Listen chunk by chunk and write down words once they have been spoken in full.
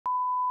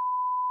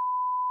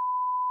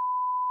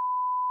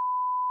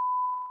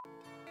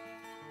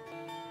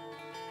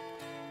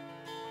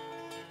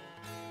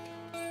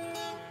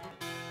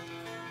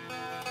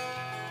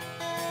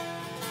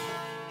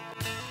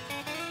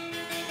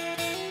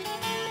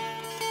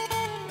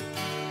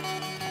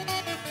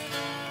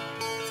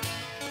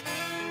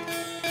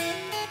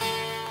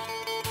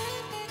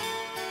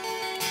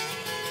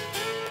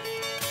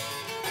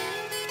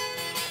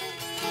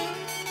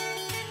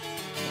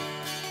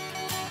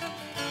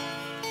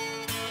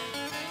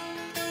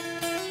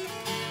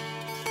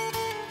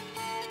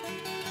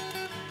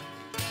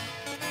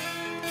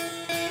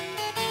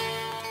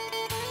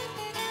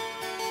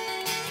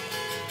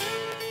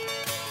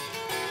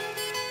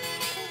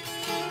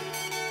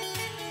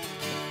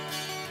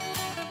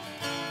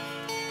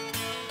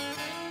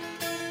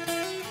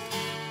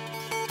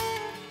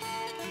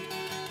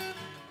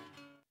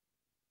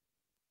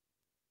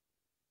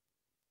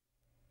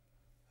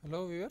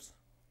Hello viewers,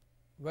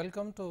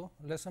 welcome to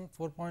lesson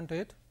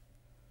 4.8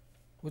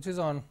 which is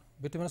on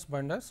bituminous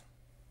binders,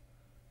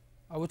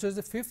 which is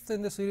the fifth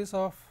in the series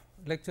of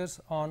lectures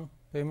on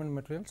pavement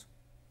materials,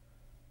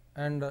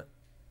 and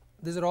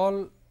these are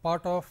all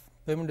part of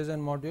pavement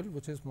design module,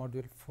 which is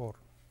module 4.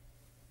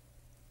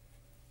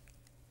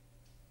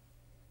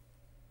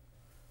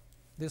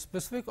 The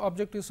specific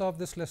objectives of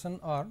this lesson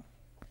are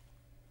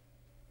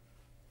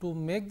to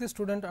make the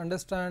student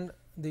understand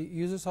the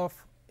uses of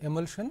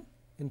emulsion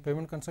in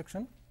pavement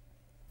construction,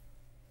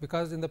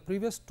 because in the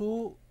previous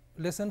two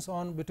lessons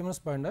on bituminous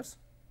binders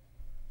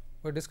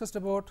we discussed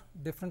about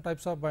different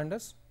types of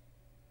binders,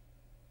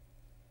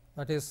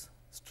 that is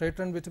straight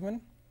run bitumen,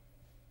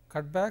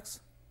 cutbacks,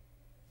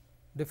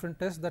 different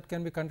tests that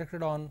can be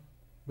conducted on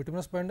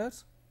bituminous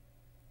binders,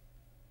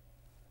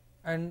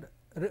 and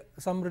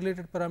some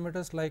related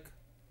parameters like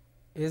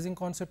aging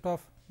concept of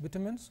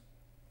bitumens,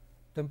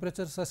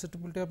 temperature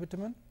susceptibility of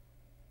bitumen,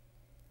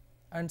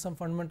 and some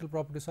fundamental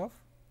properties of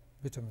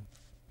bitumen.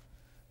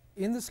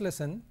 In this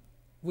lesson,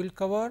 we will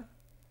cover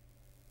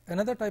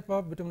another type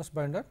of bituminous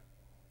binder,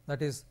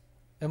 that is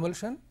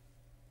emulsion,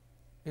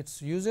 its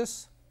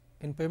uses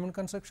in pavement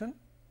construction,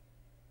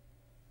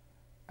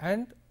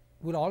 and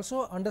we will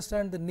also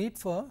understand the need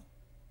for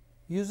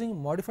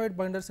using modified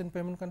binders in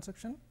pavement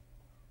construction,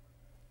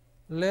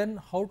 learn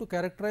how to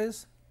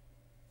characterize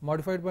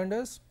modified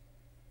binders,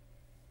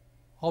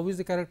 how is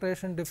the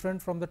characterization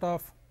different from that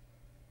of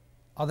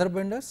other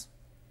binders,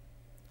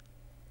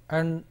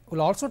 and we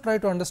will also try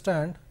to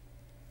understand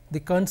the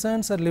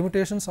concerns or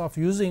limitations of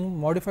using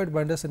modified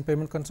binders in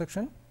pavement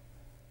construction,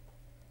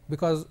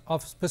 because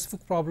of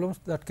specific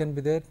problems that can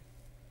be there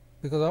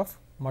because of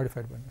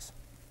modified binders.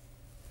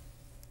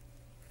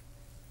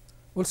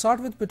 We will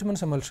start with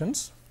bituminous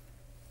emulsions.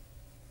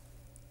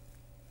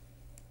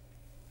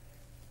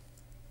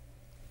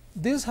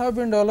 These have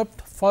been developed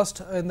first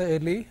in the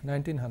early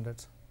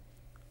 1900s.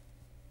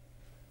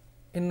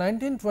 In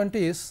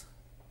 1920s,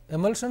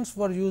 emulsions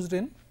were used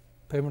in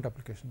pavement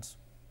applications.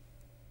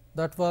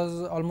 That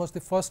was almost the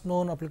first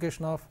known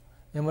application of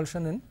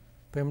emulsion in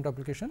pavement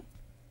application,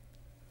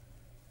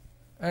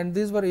 and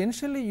these were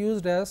initially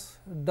used as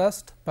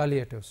dust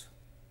palliatives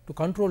to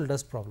control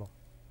dust problem.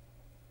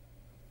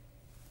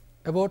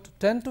 About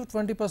 10 to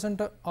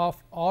 20%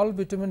 of all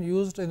bitumen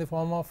used in the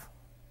form of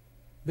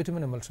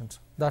bitumen emulsions,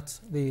 that is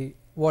the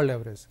world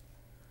average,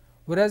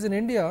 whereas in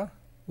India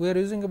we are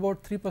using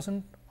about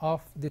 3%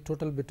 of the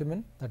total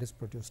bitumen that is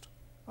produced,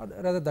 or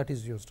rather that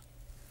is used.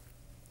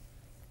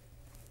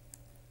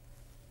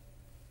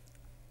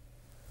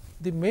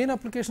 The main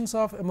applications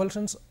of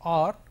emulsions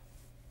are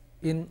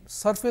in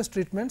surface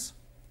treatments,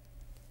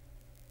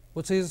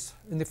 which is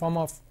in the form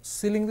of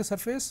sealing the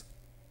surface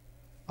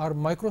or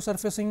micro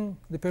surfacing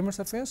the pavement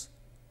surface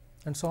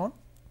and so on.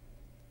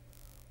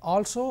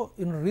 Also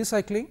in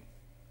recycling,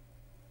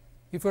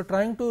 if you are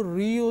trying to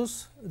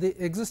reuse the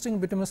existing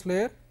bituminous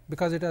layer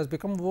because it has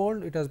become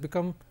old, it has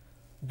become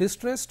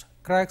distressed,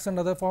 cracks and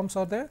other forms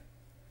are there.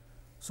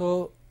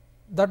 So,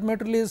 that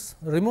material is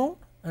removed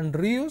and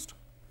reused.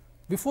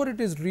 Before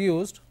it is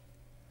reused,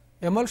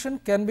 emulsion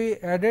can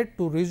be added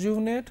to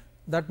rejuvenate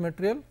that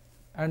material,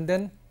 and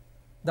then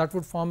that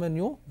would form a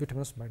new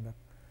bituminous binder.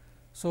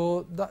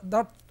 So,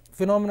 that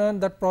phenomenon,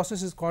 that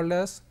process is called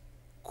as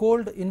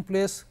cold in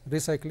place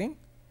recycling.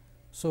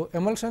 So,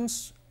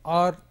 emulsions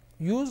are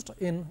used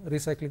in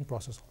recycling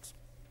process also.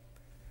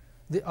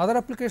 The other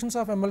applications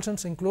of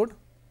emulsions include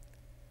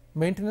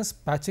maintenance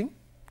patching,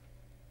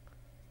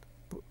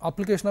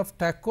 application of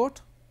tack coat,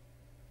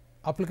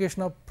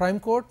 application of prime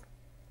coat.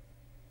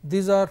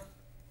 These are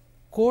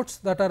coats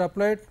that are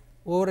applied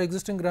over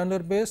existing granular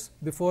base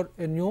before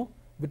a new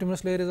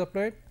bituminous layer is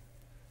applied,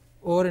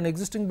 over an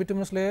existing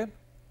bituminous layer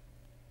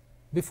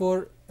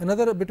before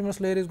another bituminous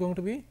layer is going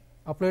to be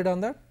applied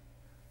on that.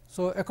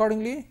 So,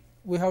 accordingly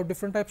we have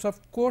different types of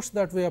coats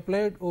that we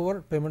applied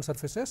over pavement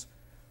surfaces,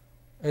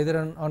 either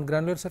on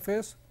granular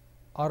surface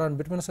or on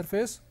bituminous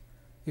surface.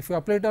 If you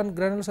apply it on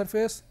granular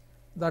surface,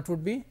 that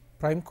would be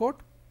prime coat.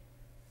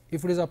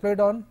 If it is applied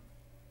on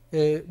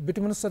a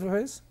bituminous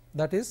surface,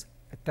 that is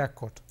a tack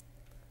coat.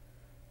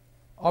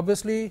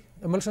 Obviously,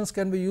 emulsions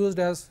can be used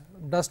as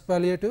dust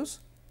palliatives.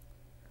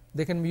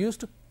 They can be used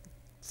to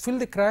fill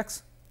the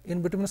cracks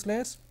in bituminous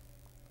layers.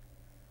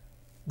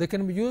 They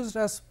can be used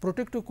as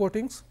protective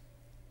coatings,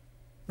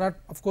 not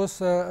of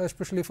course,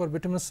 especially for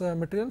bituminous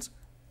materials,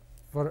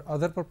 for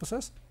other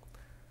purposes.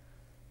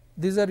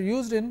 These are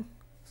used in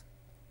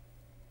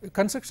a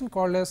construction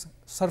called as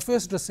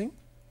surface dressing,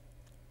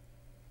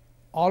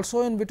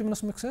 also in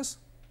bituminous mixes,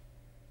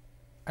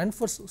 and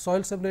for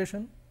soil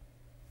separation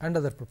and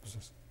other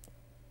purposes.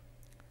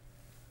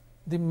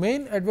 The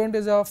main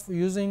advantage of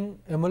using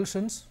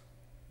emulsions,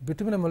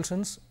 bitumen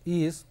emulsions,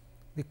 is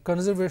the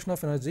conservation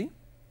of energy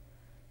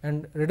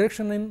and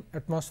reduction in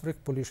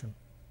atmospheric pollution.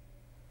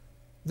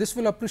 This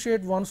will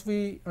appreciate once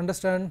we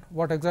understand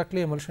what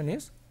exactly emulsion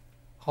is,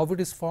 how it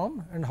is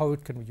formed and how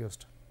it can be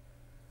used.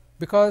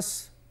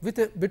 Because with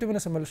a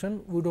bituminous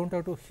emulsion we do not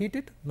have to heat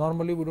it,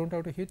 normally we do not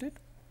have to heat it.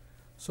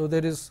 So,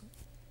 there is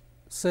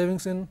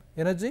savings in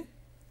energy.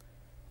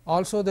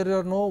 Also there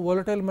are no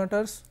volatile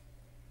matters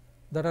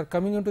that are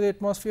coming into the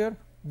atmosphere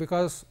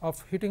because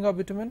of heating of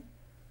bitumen,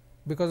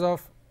 because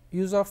of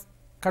use of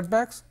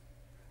cutbacks.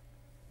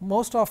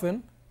 Most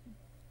often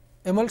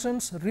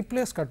emulsions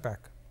replace cutback.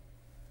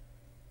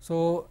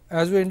 So,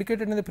 as we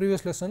indicated in the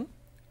previous lesson,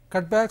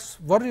 cutbacks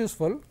were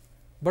useful,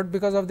 but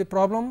because of the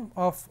problem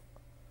of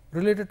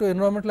related to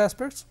environmental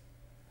aspects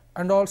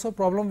and also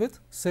problem with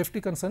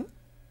safety concern,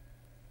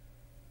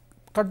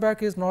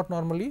 cutback is not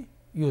normally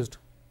used,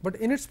 but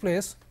in its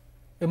place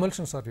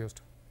emulsions are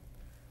used.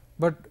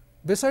 But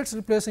besides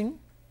replacing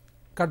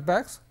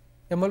cutbacks,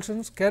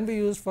 emulsions can be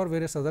used for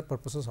various other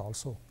purposes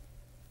also.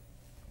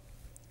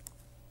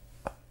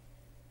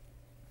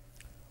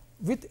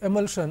 With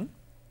emulsion,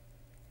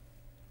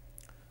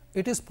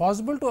 it is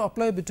possible to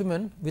apply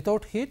bitumen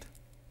without heat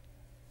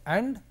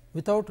and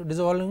without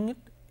dissolving it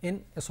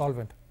in a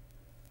solvent.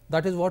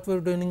 That is what we are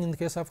doing in the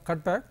case of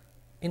cutback.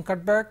 In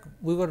cutback,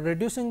 we were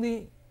reducing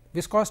the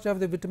viscosity of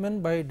the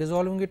bitumen by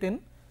dissolving it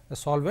in a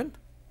solvent,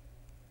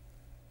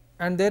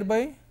 and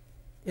thereby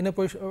in a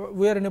position,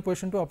 we are in a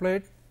position to apply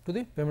it to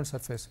the pavement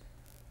surface.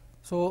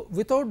 So,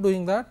 without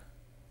doing that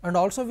and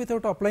also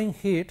without applying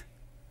heat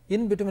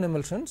in bitumen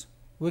emulsions,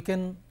 we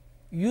can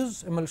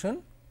use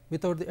emulsion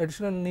without the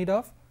additional need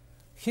of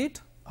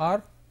heat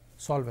or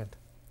solvent.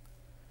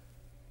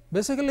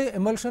 Basically,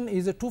 emulsion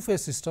is a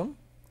two-phase system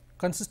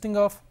consisting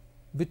of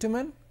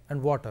bitumen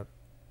and water,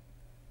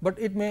 but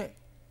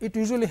it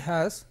usually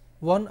has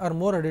one or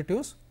more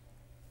additives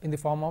in the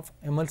form of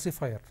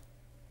emulsifier.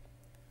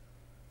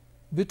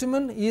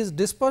 Bitumen is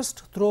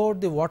dispersed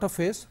throughout the water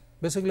phase.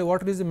 Basically,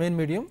 water is the main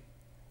medium.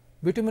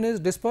 Bitumen is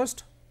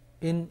dispersed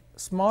in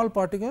small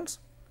particles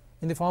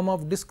in the form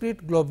of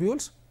discrete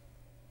globules,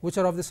 which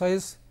are of the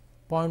size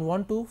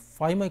 0.1 to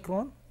 5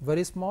 micron,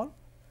 very small.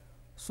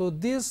 So,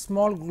 these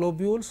small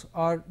globules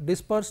are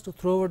dispersed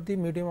throughout the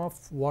medium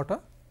of water.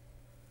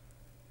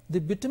 The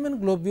bitumen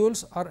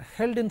globules are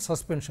held in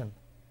suspension.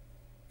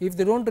 If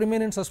they do not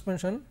remain in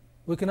suspension,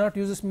 we cannot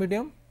use this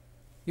medium.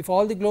 If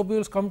all the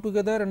globules come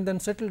together and then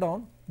settle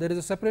down, there is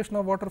a separation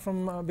of water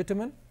from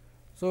bitumen.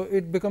 So,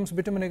 it becomes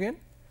bitumen again.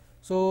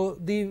 So,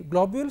 the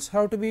globules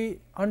have to be,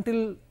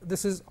 until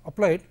this is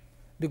applied,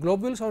 the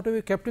globules have to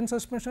be kept in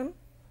suspension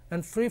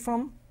and free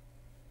from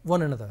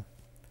one another.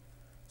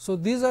 So,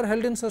 these are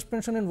held in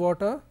suspension in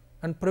water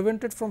and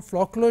prevented from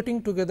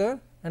flocculating together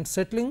and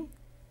settling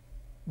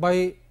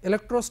by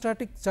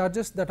electrostatic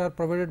charges that are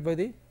provided by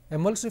the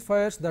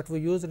emulsifiers that we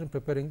use in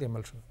preparing the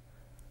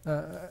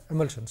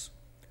emulsions.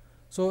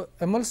 So,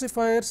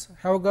 emulsifiers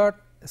have got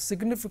a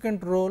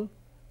significant role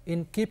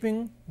in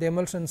keeping the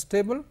emulsion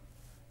stable,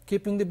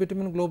 keeping the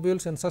bitumen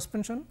globules in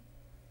suspension,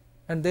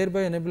 and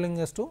thereby enabling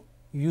us to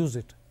use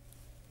it.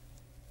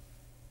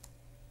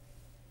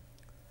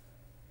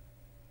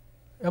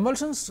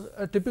 Emulsions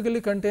typically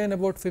contain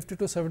about 50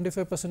 to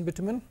 75%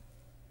 bitumen.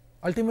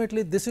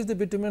 Ultimately, this is the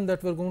bitumen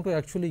that we are going to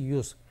actually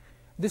use.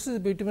 This is the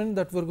bitumen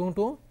that we are going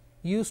to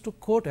use to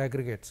coat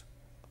aggregates,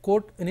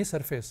 coat any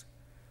surface.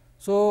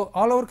 So,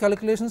 all our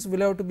calculations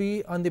will have to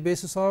be on the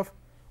basis of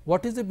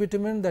what is the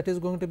bitumen that is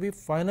going to be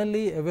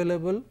finally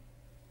available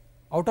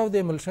out of the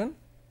emulsion,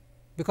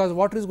 because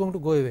water is going to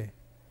go away.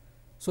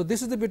 So,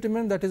 this is the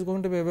bitumen that is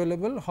going to be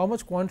available, how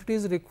much quantity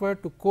is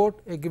required to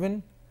coat a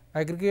given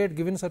aggregate,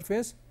 given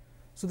surface.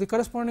 So, the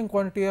corresponding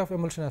quantity of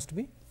emulsion has to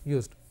be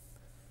used,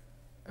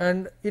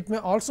 and it may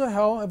also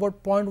have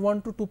about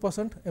 0.1 to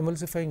 2%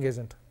 emulsifying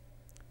agent.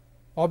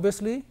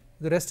 Obviously,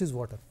 the rest is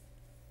water.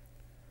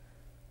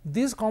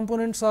 These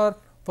components are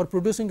for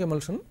producing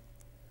emulsion.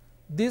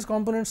 These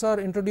components are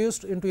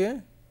introduced into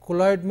a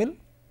colloid mill,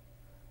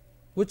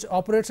 which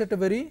operates at a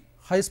very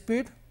high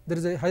speed. There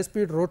is a high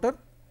speed rotor.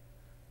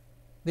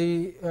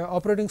 The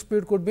operating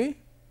speed could be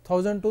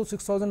 1000 to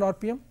 6000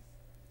 RPM,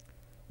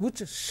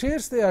 which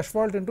shares the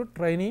asphalt into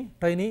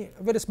tiny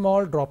very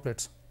small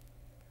droplets.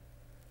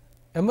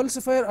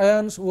 Emulsifier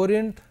ions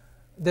orient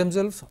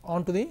themselves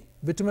onto the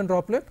bitumen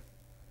droplet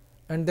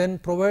and then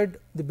provide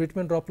the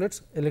bitumen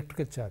droplets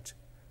electrical charge.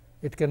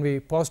 It can be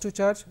positive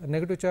charge or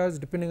negative charge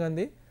depending on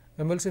the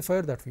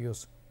emulsifier that we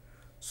use.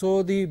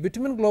 So, the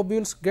bitumen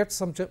globules get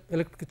some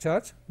electric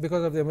charge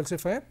because of the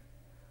emulsifier,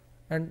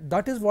 and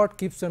that is what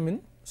keeps them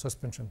in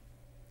suspension.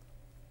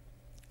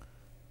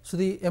 So,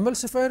 the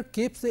emulsifier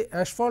keeps the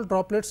asphalt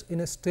droplets in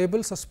a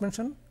stable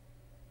suspension.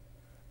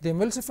 The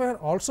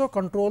emulsifier also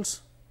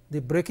controls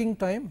the breaking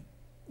time.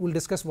 We will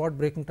discuss what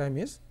breaking time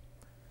is,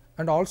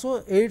 and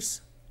also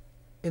aids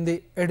in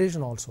the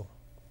adhesion also.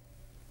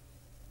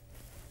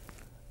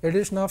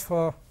 Adhesion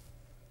of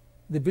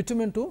the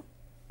bitumen to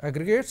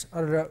aggregates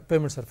or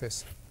pavement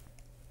surface.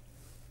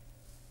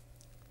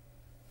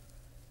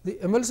 The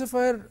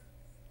emulsifier,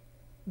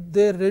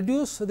 they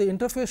reduce the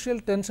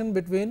interfacial tension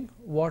between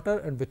water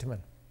and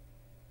bitumen,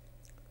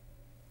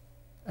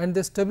 and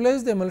they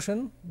stabilize the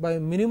emulsion by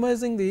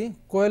minimizing the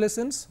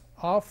coalescence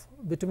of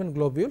bitumen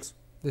globules.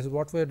 This is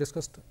what we have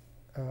discussed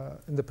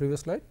in the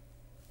previous slide,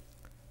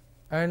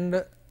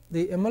 and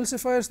the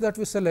emulsifiers that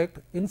we select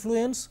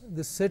influence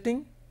the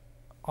setting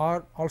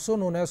are also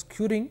known as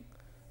curing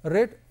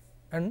rate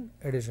and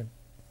adhesion.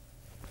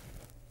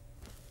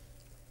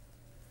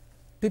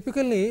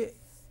 Typically,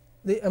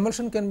 the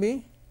emulsion can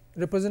be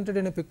represented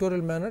in a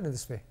pictorial manner in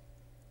this way.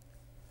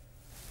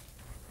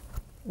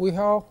 We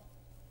have,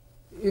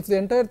 if the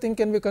entire thing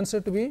can be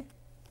considered to be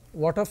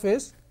water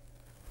phase,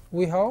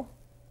 we have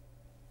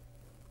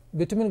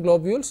bitumen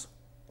globules,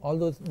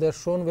 although they are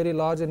shown very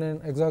large in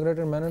an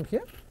exaggerated manner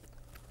here,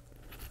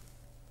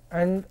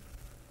 and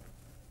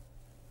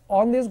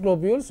on these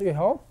globules you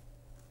have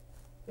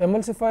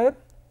emulsifier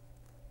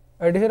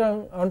adhere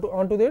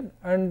onto that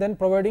and then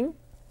providing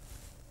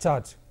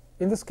charge.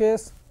 In this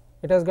case,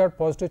 it has got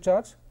positive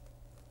charge.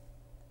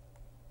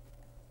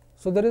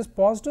 So, there is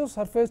positive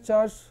surface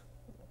charge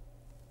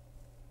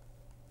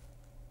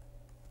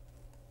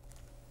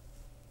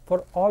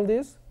for all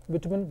these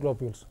bitumen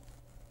globules.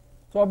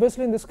 So,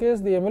 obviously, in this case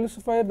the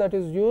emulsifier that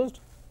is used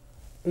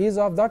is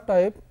of that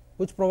type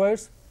which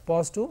provides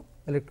positive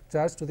electric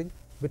charge to the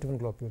bitumen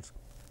globules.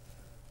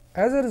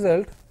 As a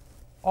result,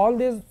 all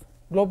these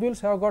globules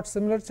have got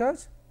similar charge,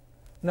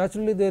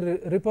 naturally they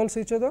repulse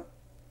each other.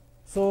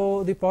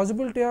 So, the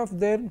possibility of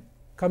their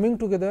coming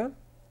together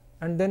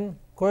and then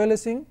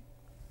coalescing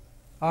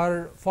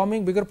or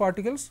forming bigger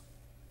particles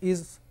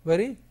is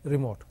very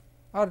remote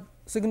or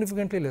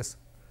significantly less.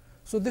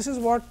 So, this is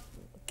what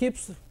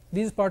keeps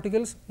these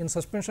particles in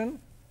suspension,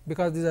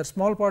 because these are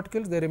small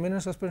particles, they remain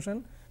in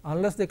suspension.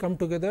 Unless they come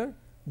together,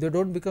 they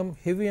do not become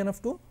heavy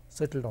enough to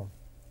settle down.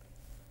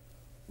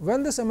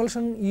 When this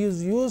emulsion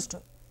is used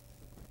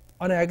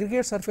on an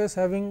aggregate surface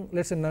having,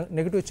 let us say,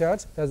 negative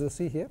charge, as you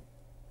see here,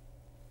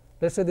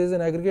 let us say there is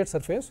an aggregate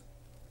surface.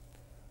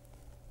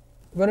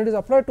 When it is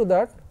applied to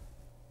that,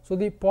 so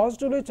the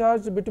positively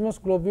charged bituminous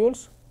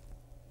globules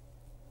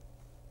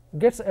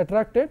gets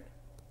attracted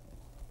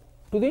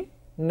to the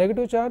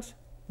negatively charged.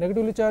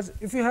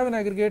 If you have an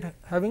aggregate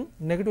having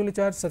negatively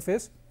charged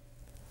surface,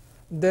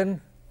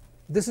 then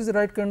this is the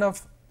right kind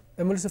of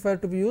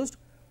emulsifier to be used.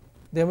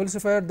 The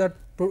emulsifier that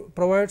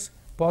provides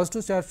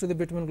positive charge to the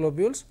bitumen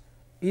globules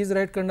is the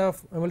right kind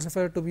of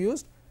emulsifier to be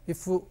used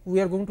if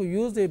we are going to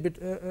use the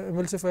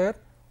emulsifier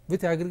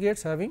with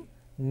aggregates having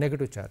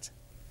negative charge.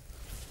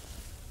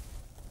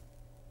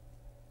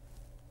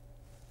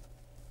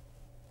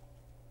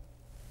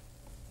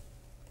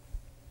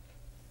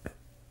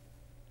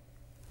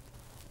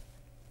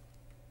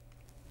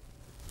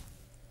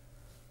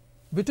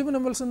 Bitumen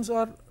emulsions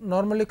are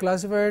normally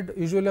classified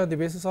usually on the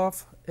basis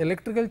of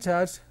electrical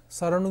charge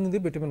surrounding the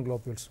bitumen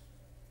globules,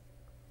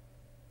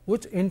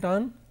 which in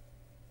turn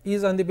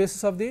is on the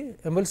basis of the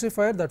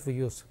emulsifier that we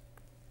use.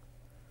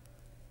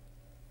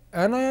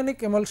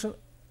 Anionic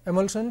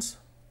emulsions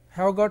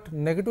have got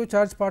negative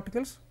charge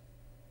particles,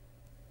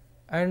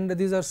 and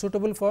these are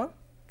suitable for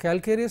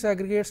calcareous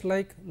aggregates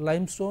like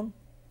limestone,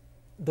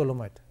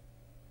 dolomite.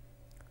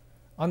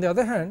 On the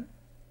other hand,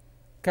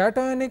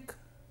 cationic,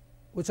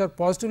 which are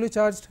positively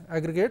charged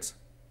aggregates,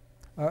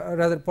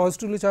 rather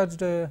positively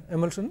charged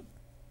emulsion,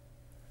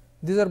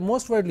 these are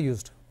most widely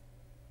used.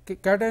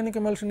 Cationic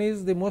emulsion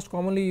is the most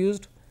commonly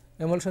used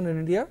emulsion in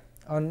India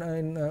and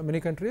in many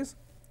countries.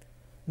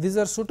 These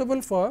are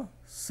suitable for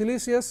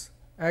siliceous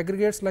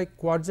aggregates like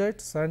quartzite,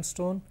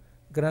 sandstone,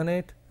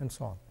 granite and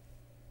so on.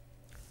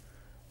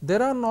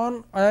 There are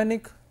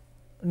non-ionic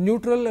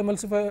neutral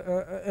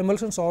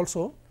emulsions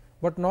also,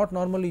 but not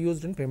normally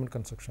used in pavement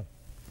construction.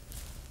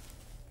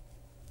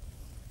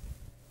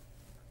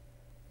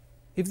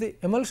 If the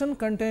emulsion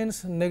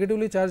contains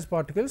negatively charged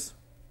particles,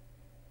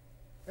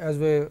 as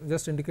we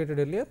just indicated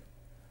earlier,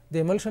 the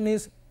emulsion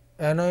is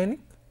anionic,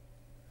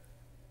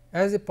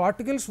 as the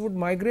particles would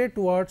migrate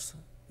towards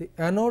the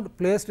anode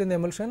placed in the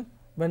emulsion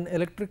when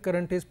electric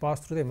current is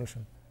passed through the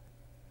emulsion.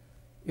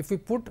 If we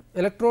put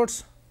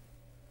electrodes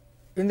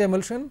in the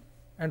emulsion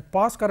and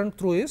pass current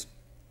through it,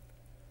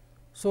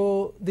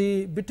 so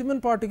the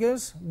bitumen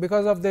particles,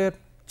 because of their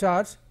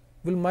charge,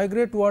 will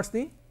migrate towards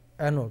the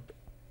anode.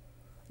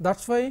 That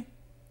is why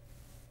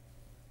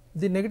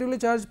the negatively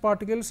charged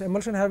particles,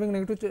 emulsion having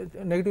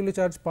negatively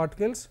charged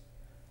particles,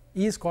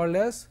 is called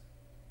as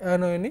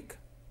anionic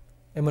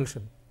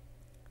emulsion.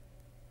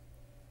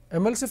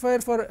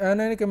 Emulsifier for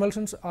anionic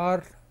emulsions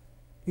are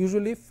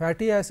usually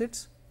fatty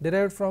acids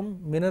derived from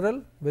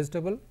mineral,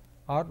 vegetable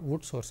or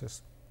wood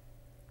sources,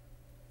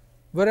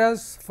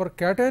 whereas for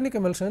cationic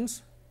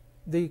emulsions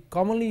the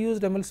commonly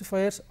used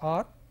emulsifiers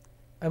are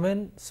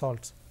amine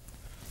salts.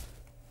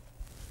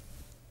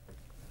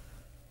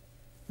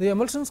 The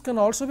emulsions can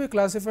also be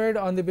classified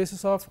on the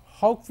basis of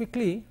how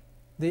quickly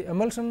the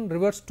emulsion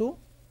reverts to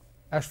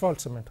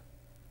asphalt cement.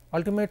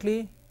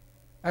 Ultimately,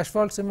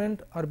 asphalt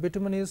cement or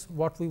bitumen is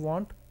what we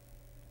want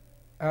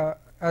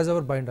as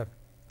our binder.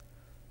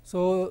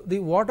 So, the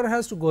water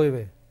has to go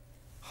away.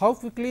 How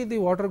quickly the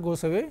water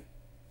goes away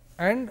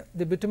and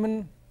the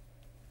bitumen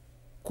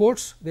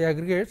coats the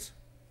aggregates,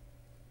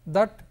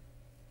 that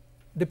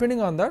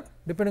depending on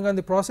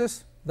the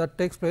process that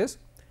takes place,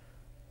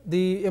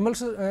 the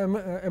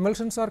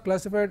emulsions are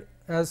classified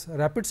as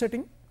rapid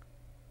setting,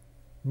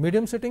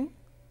 medium setting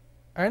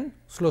and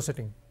slow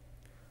setting.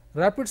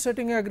 Rapid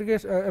setting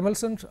aggregate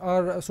emulsions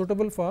are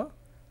suitable for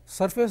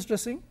surface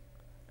dressing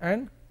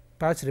and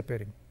patch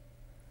repairing.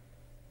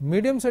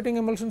 Medium setting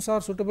emulsions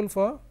are suitable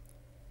for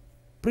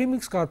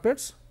premix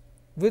carpets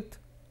with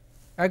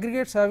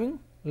aggregates having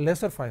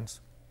lesser fines,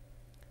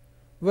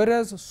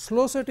 whereas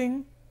slow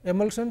setting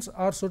emulsions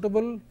are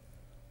suitable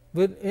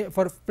with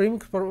for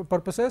premix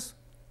purposes,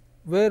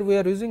 where we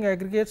are using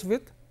aggregates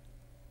with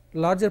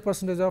larger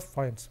percentage of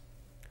fines.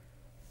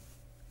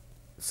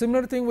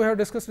 Similar thing we have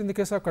discussed in the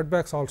case of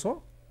cutbacks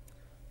also.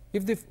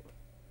 If the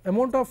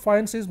amount of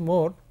fines is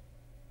more,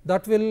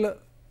 that will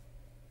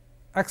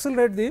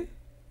accelerate the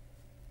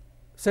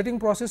setting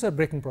process or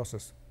breaking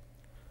process.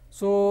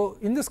 So,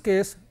 in this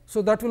case,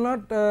 so that will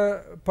not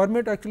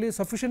permit actually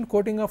sufficient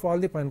coating of all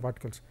the fine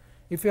particles.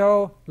 If you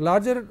have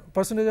larger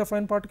percentage of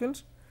fine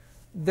particles,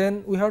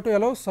 then we have to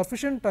allow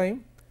sufficient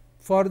time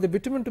for the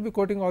bitumen to be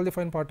coating all the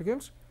fine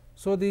particles.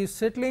 So, the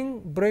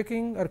settling,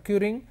 breaking or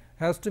curing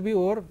has to be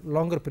over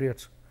longer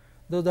periods.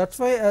 Though that is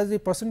why as the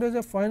percentage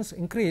of fines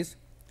increase,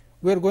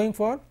 we are going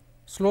for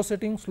slow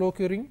setting, slow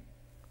curing,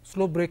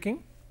 slow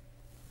breaking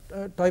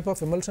type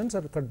of emulsions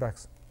or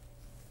cutbacks.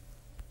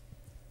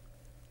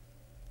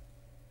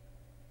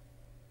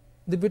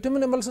 The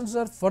bitumen emulsions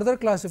are further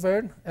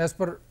classified as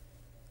per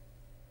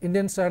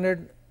Indian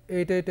Standard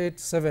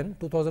 8887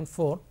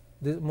 2004,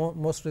 the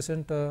most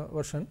recent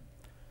version,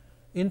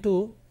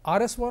 into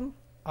RS1,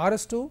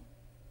 RS2.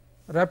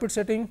 Rapid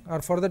setting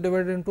are further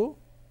divided into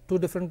two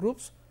different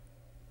groups,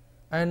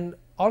 and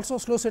also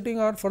slow setting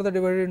are further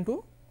divided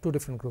into two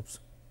different groups.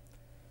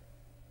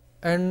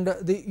 And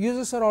the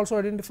uses are also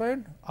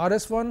identified.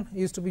 RS1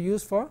 is to be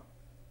used for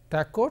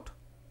tack coat,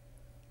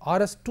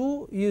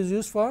 RS2 is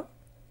used for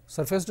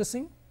surface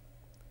dressing,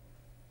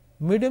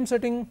 medium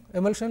setting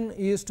emulsion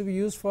is to be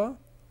used for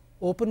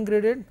open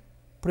graded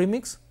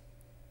premix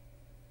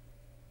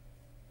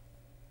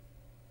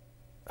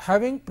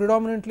having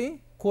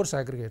predominantly coarse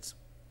aggregates.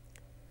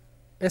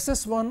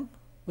 SS1,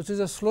 which is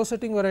a slow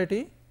setting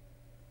variety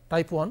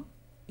type 1,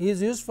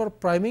 is used for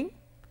priming,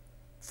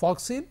 fog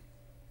seal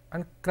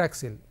and crack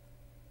seal.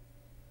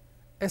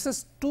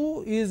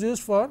 SS2 is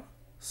used for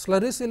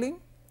slurry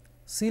sealing,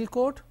 seal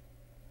coat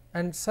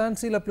and sand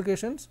seal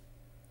applications.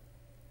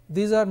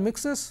 These are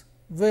mixes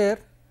where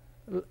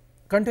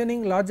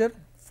containing larger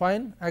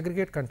fine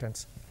aggregate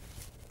contents.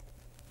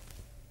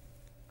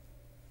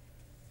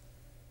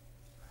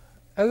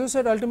 As I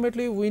said,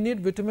 ultimately we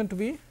need bitumen to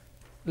be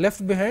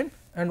left behind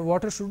and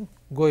water should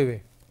go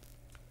away.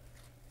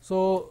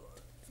 So,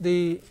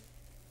 the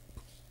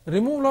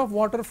removal of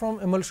water from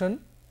emulsion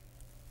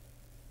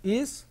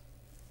is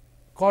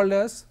called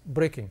as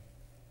breaking.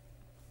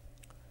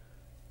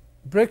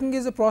 Breaking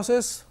is a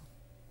process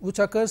which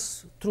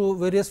occurs through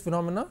various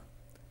phenomena.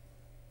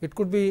 It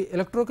could be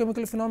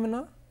electrochemical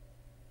phenomena,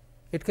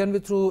 it can be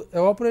through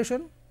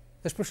evaporation,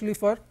 especially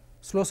for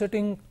slow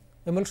setting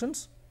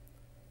emulsions.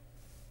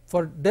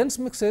 For dense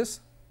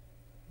mixes,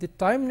 the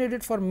time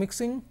needed for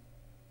mixing,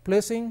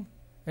 placing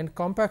and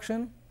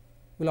compaction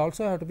will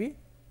also have to be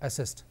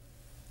assessed.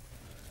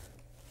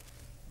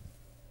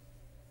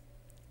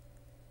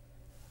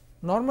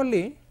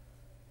 Normally,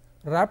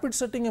 rapid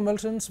setting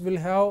emulsions will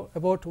have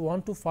about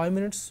 1 to 5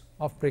 minutes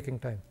of breaking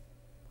time.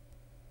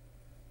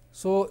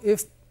 So,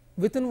 if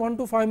within 1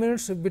 to 5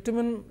 minutes if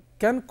bitumen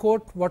can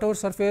coat whatever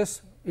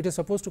surface it is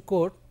supposed to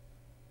coat,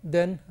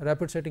 then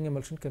rapid setting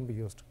emulsion can be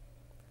used.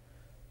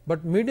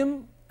 But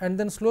medium and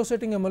then slow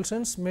setting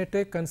emulsions may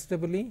take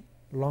considerably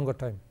longer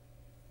time.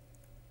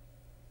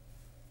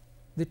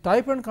 The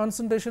type and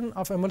concentration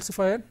of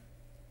emulsifier,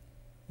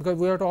 because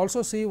we have to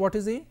also see what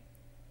is the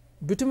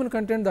bitumen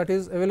content that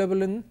is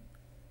available in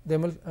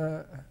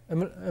the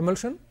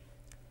emulsion.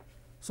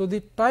 So, the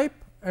type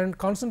and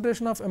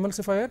concentration of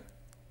emulsifier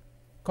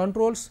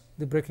controls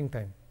the breaking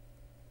time.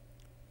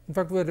 In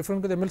fact, we are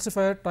referring to the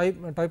emulsifier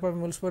type of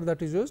emulsifier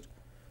that is used.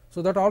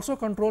 So, that also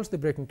controls the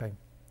breaking time.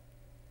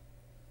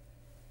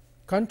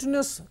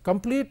 Continuous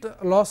complete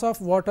loss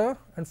of water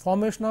and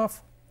formation of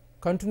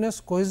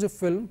continuous cohesive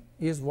film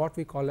is what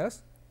we call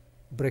as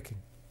breaking.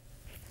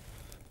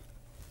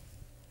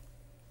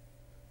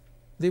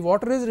 The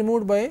water is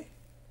removed by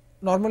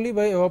normally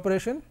by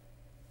evaporation.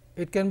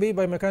 It can be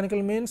by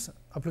mechanical means,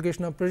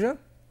 application of pressure,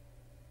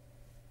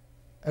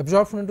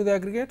 absorption into the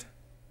aggregate.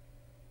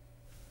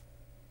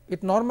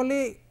 It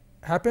normally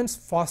happens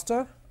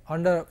faster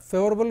under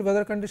favorable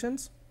weather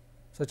conditions,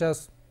 such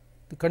as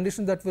the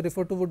conditions that we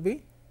refer to would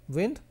be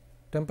wind,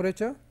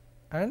 temperature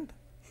and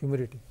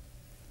humidity.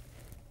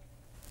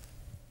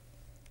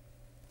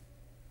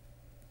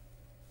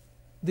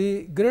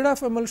 The grade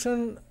of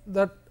emulsion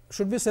that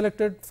should be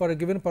selected for a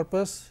given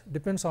purpose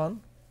depends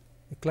on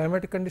the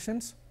climatic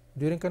conditions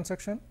during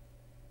construction,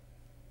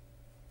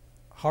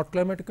 hot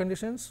climatic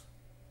conditions,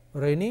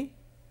 rainy,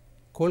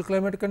 cold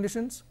climatic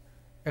conditions.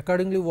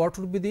 Accordingly, what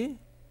would be the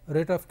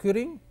rate of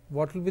curing,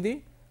 what will be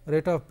the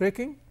rate of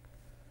breaking,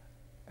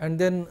 and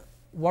then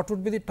what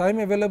would be the time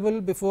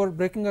available before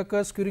breaking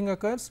occurs, curing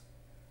occurs,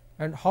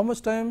 and how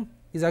much time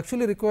is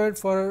actually required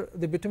for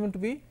the bitumen to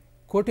be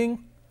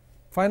coating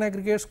fine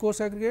aggregates, coarse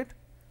aggregate,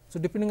 So,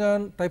 depending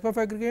on type of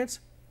aggregates,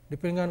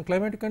 depending on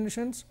climatic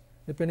conditions,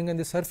 depending on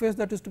the surface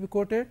that is to be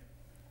coated,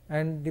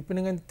 and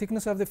depending on the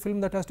thickness of the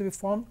film that has to be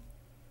formed,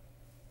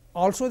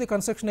 also the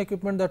construction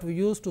equipment that we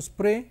use to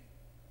spray,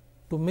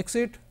 to mix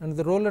it, and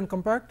the roll and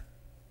compact,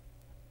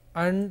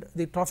 and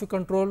the traffic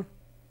control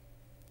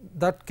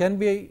that can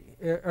be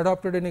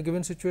adopted in a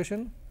given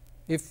situation.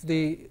 If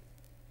the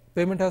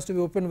pavement has to be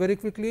opened very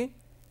quickly,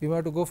 we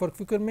have to go for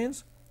quicker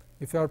means.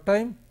 If you have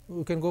time,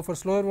 we can go for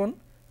slower one,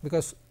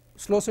 because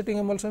slow setting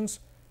emulsions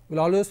will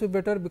always be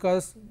better,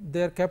 because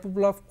they are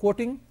capable of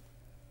coating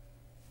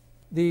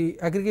the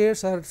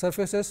aggregates or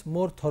surfaces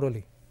more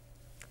thoroughly.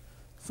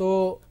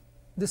 So,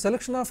 the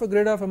selection of a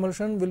grade of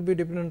emulsion will be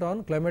dependent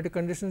on climatic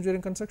conditions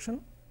during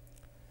construction,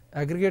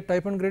 aggregate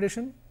type and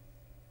gradation,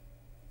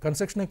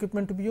 construction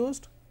equipment to be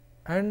used,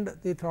 and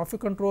the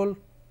traffic control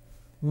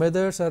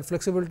methods or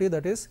flexibility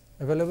that is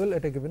available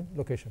at a given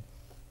location.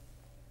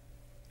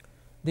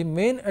 The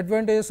main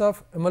advantages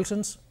of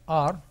emulsions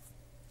are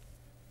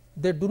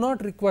they do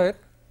not require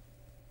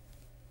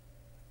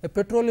a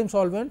petroleum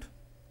solvent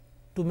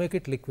to make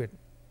it liquid.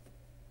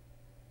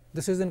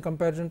 This is in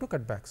comparison to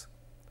cutbacks.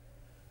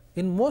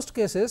 In most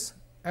cases,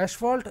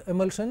 asphalt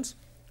emulsions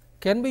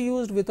can be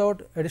used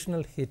without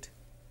additional heat.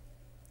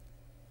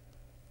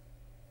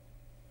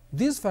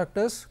 These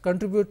factors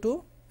contribute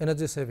to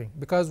energy saving,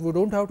 because we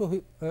do not have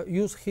to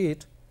use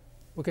heat,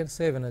 we can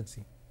save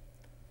energy.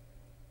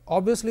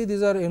 Obviously,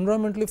 these are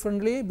environmentally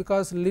friendly,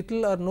 because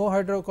little or no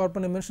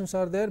hydrocarbon emissions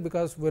are there,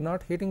 because we are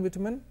not heating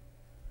bitumen,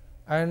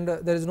 and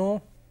there is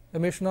no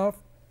emission of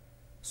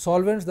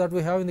solvents that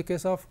we have in the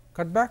case of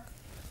cutback.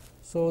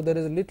 So, there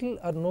is little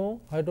or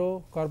no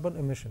hydrocarbon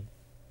emission.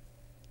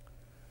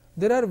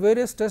 There are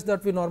various tests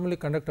that we normally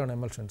conduct on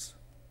emulsions.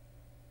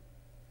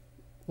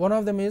 One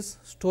of them is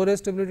storage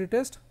stability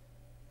test,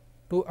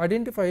 to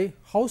identify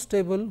how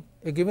stable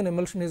a given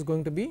emulsion is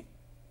going to be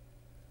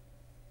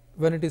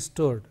when it is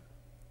stored,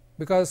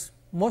 because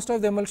most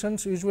of the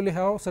emulsions usually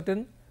have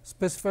certain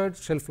specified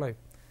shelf life.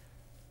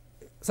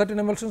 Certain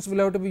emulsions will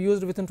have to be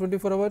used within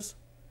 24 hours,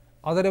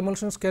 other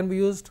emulsions can be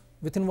used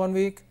within 1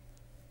 week,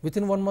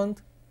 within 1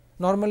 month.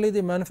 Normally,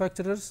 the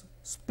manufacturers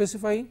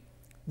specify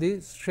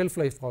the shelf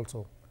life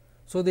also.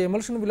 So, the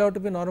emulsion will have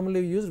to be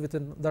normally used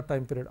within that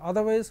time period,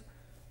 otherwise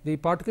the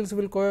particles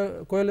will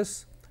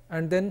coalesce,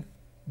 and then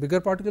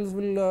bigger particles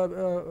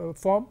will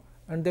form,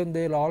 and then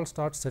they will all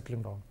start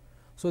settling down.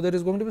 So, there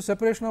is going to be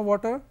separation of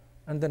water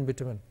and then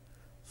bitumen.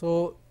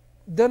 So,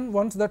 then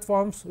once that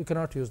forms, we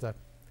cannot use that.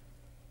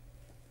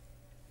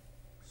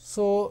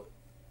 So,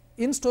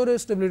 in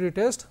storage stability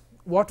test,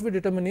 what we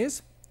determine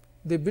is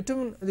the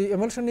bitumen, the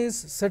emulsion is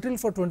settled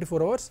for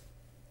 24 hours,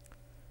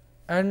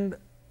 and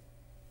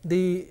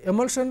the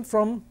emulsion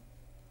from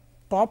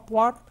top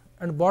part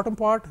and bottom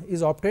part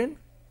is obtained,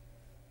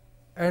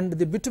 and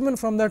the bitumen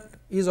from that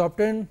is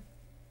obtained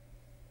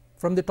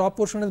from the top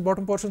portion and the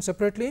bottom portion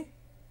separately.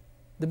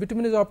 The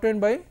bitumen is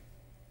obtained by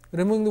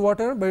removing the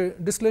water by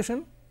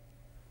distillation.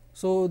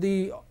 So,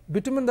 the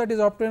bitumen that is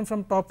obtained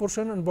from top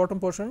portion and bottom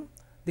portion,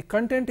 the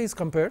content is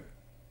compared.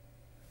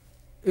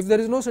 If there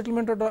is no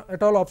settlement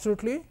at all,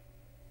 absolutely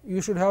you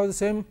should have the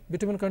same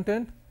bitumen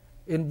content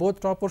in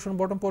both top portion and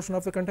bottom portion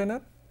of a container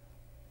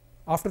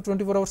after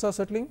 24 hours of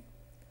settling.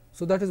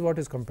 So, that is what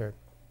is compared.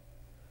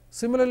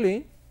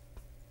 Similarly,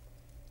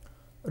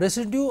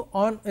 residue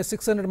on a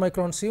 600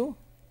 micron sieve,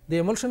 the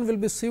emulsion will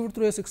be sieved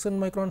through a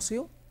 600 micron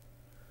sieve.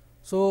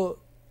 So,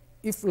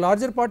 if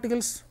larger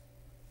particles,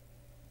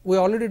 we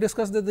already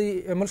discussed that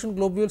the emulsion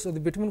globules or the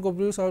bitumen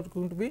globules are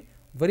going to be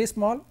very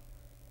small,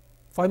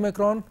 5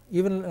 micron,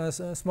 even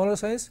smaller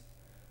size.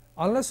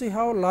 Unless we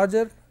have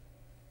larger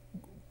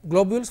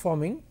globules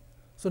forming,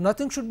 so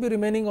nothing should be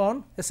remaining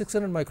on a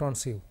 600 micron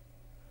sieve.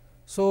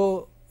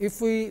 So, if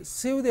we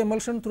sieve the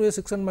emulsion through a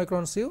 600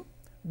 micron sieve,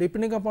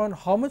 depending upon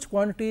how much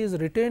quantity is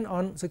retained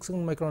on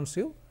 600 micron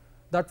sieve,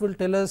 that will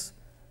tell us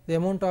the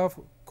amount of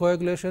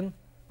coagulation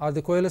or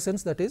the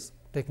coalescence that is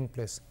taking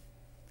place.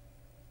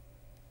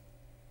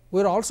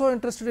 We are also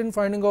interested in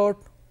finding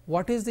out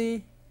what is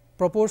the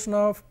proportion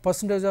of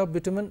percentage of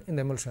bitumen in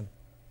the emulsion,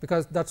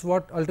 because that is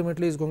what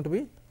ultimately is going to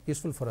be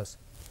useful for us.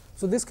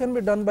 So, this can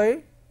be done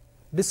by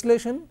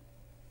distillation,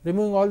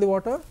 removing all the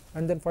water,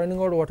 and then finding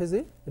out what is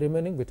the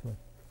remaining bitumen.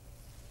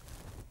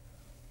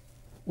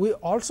 We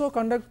also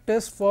conduct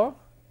tests for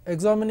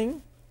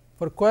examining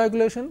for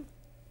coagulation.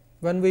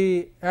 When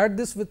we add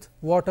this with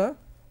water,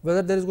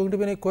 whether there is going to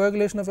be any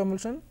coagulation of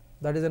emulsion,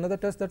 that is another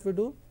test that we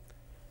do,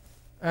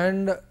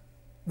 and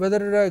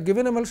whether a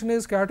given emulsion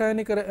is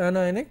cationic or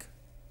anionic,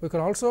 we can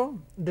also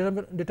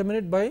determine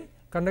it by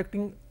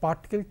conducting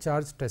particle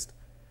charge test.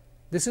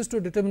 This is to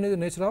determine the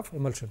nature of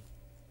emulsion.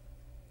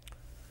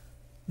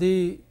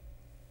 The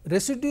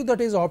residue that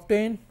is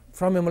obtained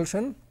from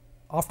emulsion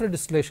after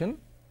distillation,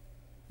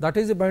 that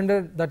is the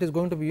binder that is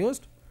going to be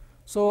used.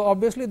 So,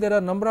 obviously, there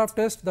are number of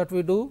tests that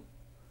we do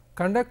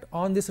conduct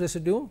on this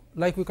residue,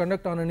 like we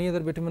conduct on any other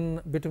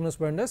bituminous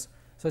binders,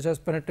 such as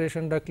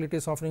penetration,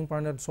 ductility, softening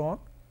point, and so on.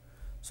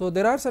 So,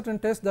 there are certain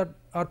tests that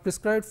are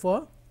prescribed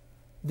for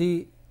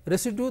the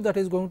residue that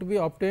is going to be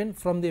obtained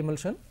from the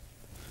emulsion.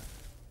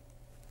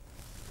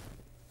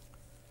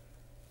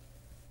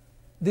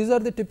 These are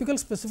the typical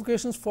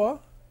specifications for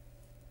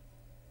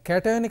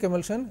cationic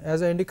emulsion.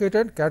 As I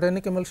indicated,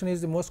 cationic emulsion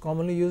is the most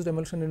commonly used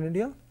emulsion in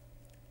India.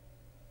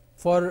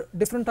 For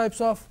different types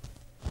of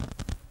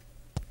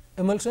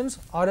emulsions,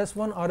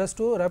 RS1,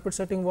 RS2, rapid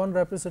setting 1,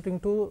 rapid setting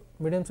 2,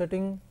 medium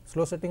setting,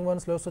 slow setting 1,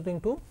 slow setting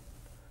 2.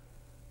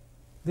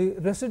 The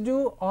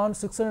residue on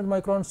 600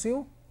 micron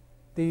sieve,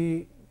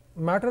 the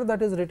matter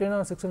that is retained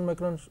on 600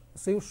 micron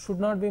sieve should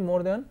not be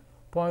more than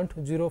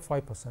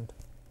 0.05%.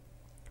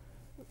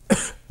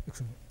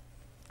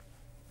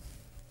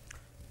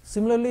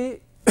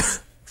 Similarly,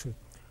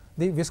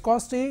 the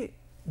viscosity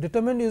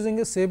determined using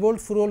a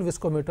Seibold-Furol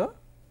viscometer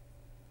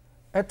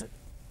at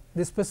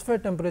the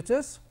specified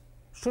temperatures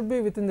should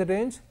be within the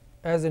range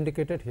as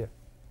indicated here.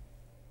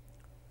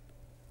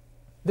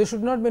 There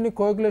should not be any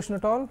coagulation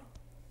at all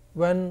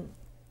when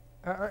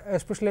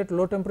especially at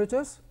low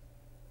temperatures.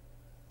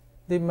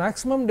 The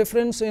maximum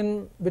difference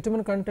in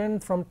bitumen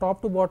content from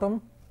top to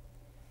bottom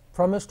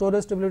from a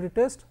storage stability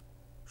test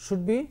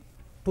should be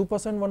 2%,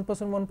 1%,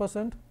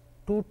 1%,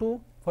 2,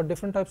 2 for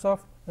different types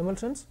of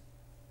emulsions.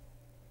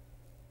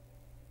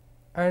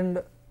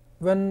 And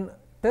when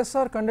tests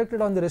are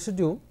conducted on the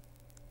residual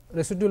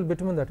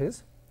bitumen, that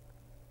is,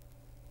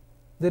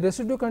 the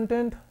residue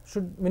content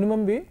should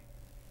minimum be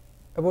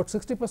about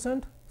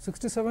 60%,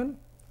 67,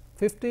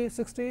 50,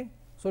 60.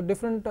 So,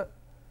 different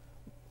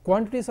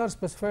quantities are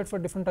specified for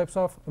different types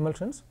of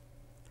emulsions.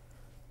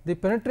 The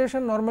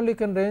penetration normally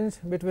can range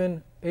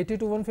between 80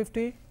 to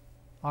 150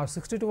 or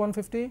 60 to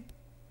 150,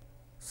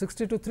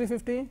 60 to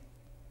 350.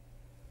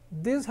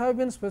 These have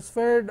been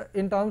specified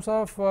in terms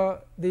of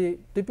the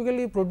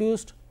typically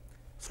produced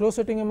slow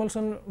setting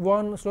emulsion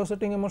 1, slow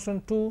setting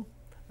emulsion 2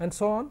 and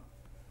so on,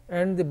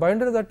 and the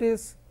binder that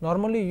is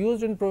normally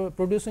used in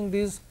producing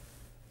these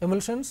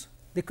emulsions,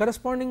 the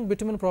corresponding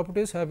bitumen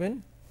properties have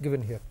been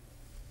given here.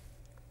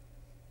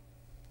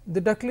 The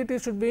ductility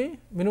should be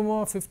minimum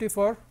of 50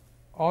 for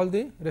all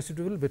the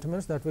residual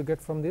bitumens that we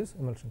get from these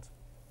emulsions.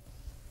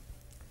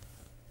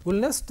 We will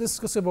next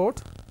discuss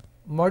about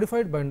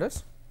modified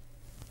binders.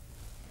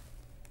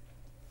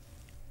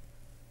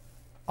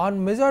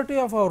 On majority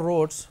of our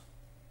roads,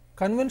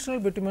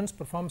 conventional bitumens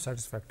perform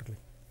satisfactorily,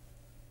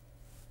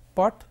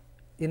 but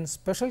in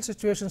special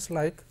situations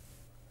like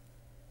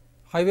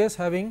highways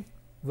having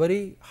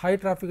very high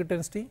traffic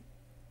intensity,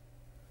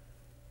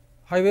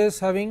 highways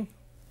having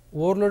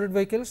overloaded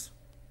vehicles,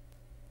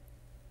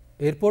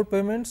 airport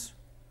pavements,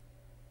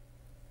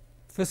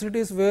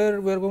 facilities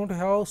where we are going to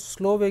have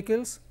slow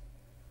vehicles,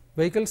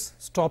 vehicles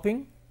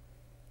stopping,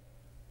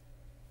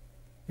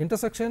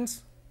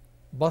 intersections,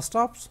 bus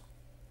stops,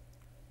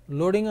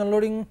 loading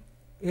unloading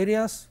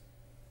areas,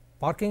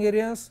 parking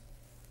areas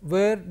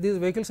where these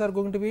vehicles are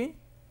going to be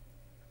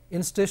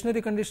in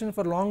stationary condition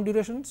for long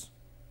durations.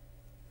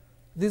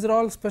 These are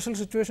all special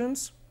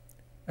situations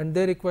and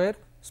they require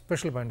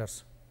special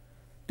binders.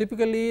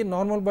 Typically,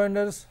 normal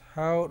binders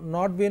have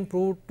not been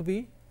proved to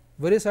be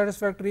very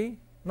satisfactory.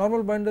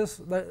 Normal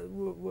binders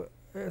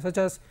such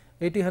as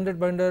 80-100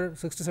 binder,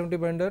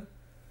 60-70 binder,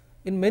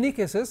 in many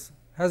cases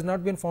has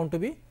not been found to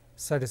be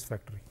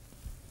satisfactory.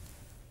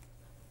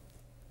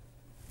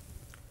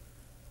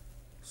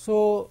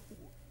 So,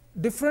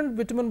 different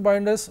bitumen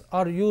binders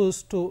are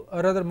used to,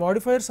 or rather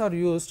modifiers are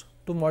used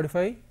to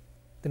modify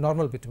the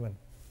normal bitumen.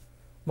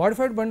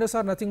 Modified binders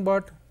are nothing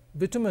but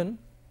bitumen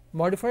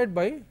modified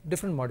by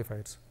different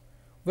modifiers.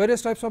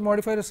 Various types of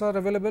modifiers are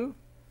available,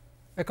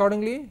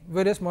 accordingly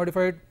various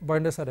modified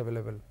binders are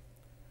available.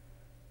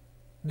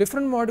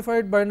 Different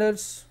modified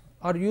binders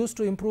are used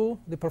to improve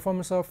the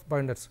performance of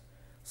binders.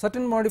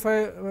 Certain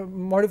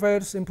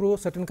modifiers improve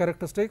certain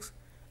characteristics,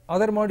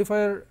 other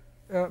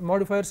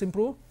modifiers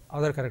improve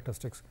other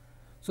characteristics.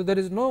 So, there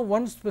is no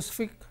one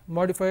specific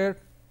modifier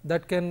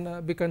that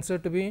can be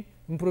considered to be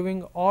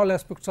improving all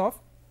aspects of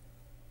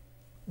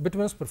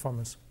bitumen's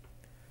performance.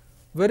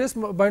 Various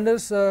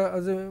binders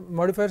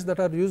modifiers that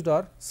are used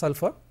are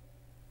sulfur,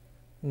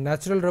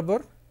 natural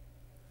rubber,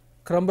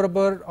 crumb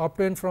rubber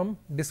obtained from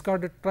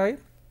discarded tire,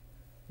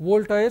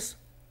 old tires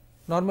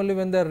normally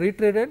when they are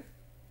retreaded.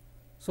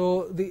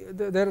 So,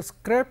 they are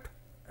scrapped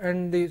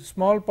and the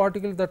small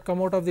particles that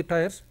come out of the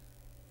tires,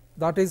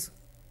 that is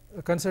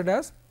considered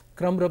as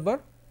crumb rubber.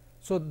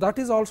 So, that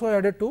is also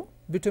added to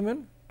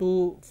bitumen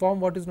to form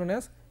what is known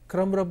as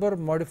crumb rubber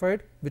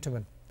modified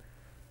bitumen.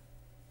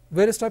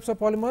 Various types of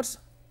polymers,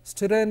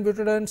 styrene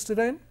butadiene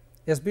styrene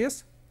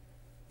SBS,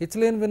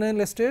 ethylene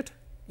vinyl acetate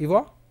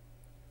EVA,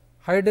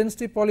 high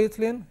density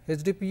polyethylene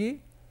HDPE,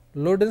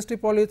 low density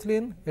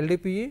polyethylene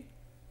LDPE,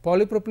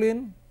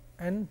 polypropylene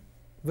and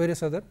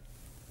various other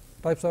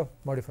types of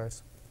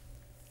modifiers.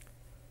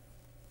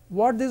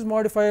 What these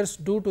modifiers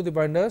do to the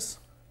binders?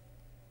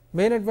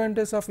 Main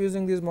advantage of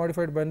using these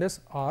modified binders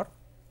are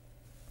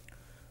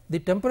the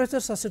temperature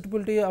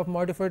susceptibility of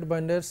modified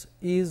binders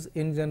is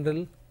in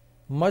general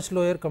much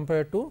lower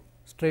compared to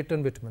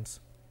straightened bitumens.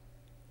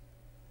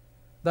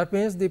 That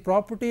means, the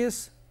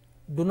properties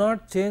do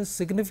not change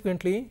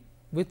significantly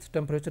with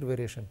temperature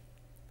variation.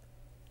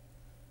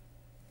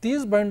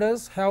 These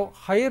binders have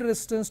higher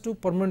resistance to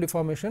permanent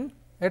deformation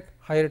at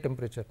higher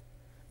temperature.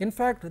 In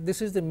fact,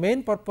 this is the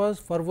main purpose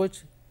for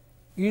which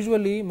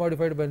usually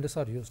modified binders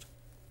are used.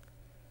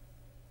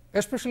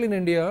 Especially in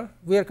India,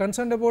 we are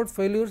concerned about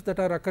failures that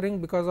are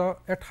occurring because of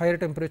at higher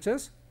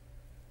temperatures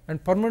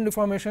and permanent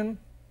deformation,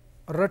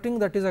 rutting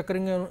that is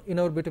occurring in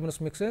our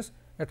bituminous mixes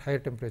at higher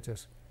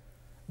temperatures.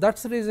 That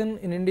is the reason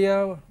in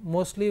India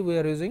mostly we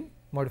are using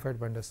modified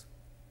binders.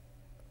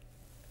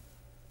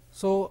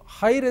 So,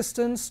 high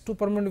resistance to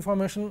permanent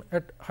deformation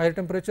at higher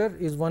temperature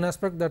is one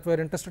aspect that we are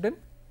interested in.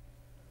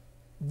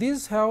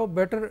 These have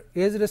better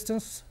age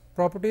resistance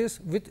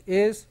properties. With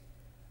age,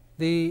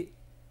 the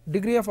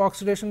degree of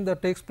oxidation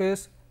that takes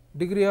place,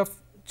 degree of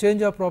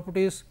change of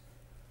properties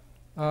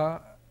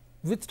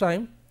with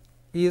time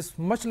is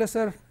much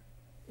lesser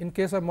in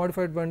case of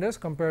modified binders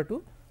compared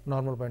to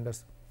normal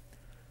binders.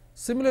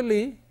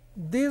 Similarly,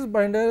 these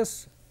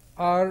binders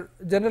are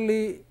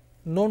generally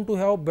known to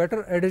have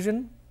better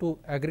adhesion to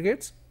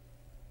aggregates.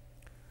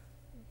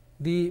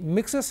 The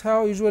mixes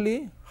have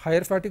usually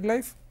higher fatigue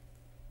life,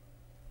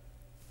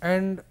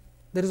 and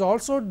there is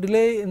also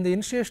delay in the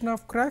initiation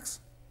of cracks,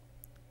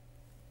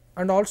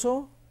 and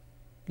also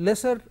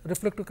lesser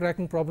reflective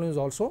cracking problem is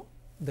also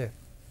there.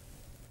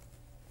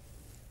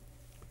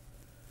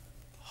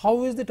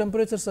 How is the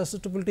temperature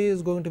susceptibility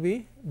is going to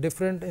be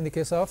different in the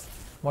case of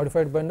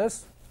modified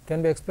binders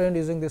can be explained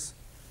using this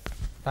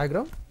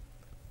diagram.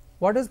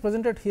 What is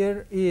presented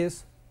here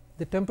is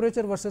the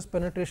temperature versus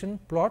penetration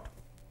plot.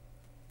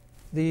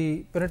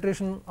 The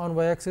penetration on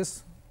y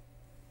axis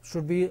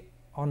should be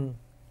on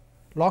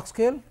log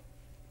scale,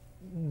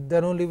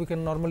 then only we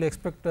can normally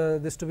expect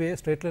this to be a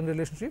straight line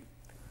relationship.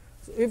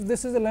 So, if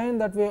this is the line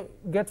that we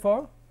get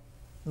for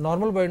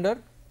normal binder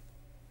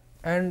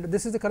and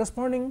this is the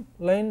corresponding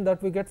line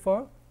that we get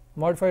for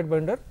modified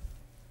binder,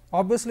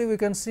 obviously we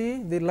can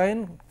see the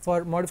line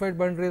for modified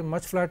binder is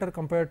much flatter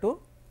compared to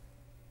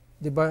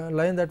the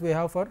line that we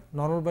have for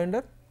normal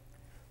binder.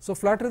 So,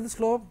 flatter the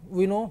slope,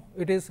 we know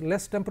it is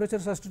less temperature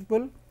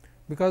susceptible,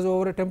 because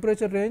over a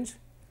temperature range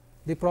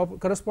the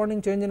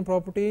corresponding change in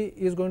property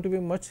is going to be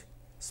much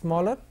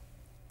smaller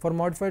for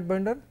modified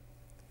binder.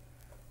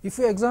 If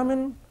you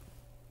examine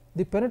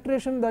the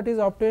penetration that is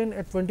obtained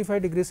at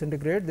 25 degrees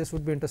centigrade, this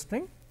would be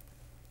interesting.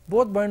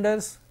 Both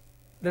binders,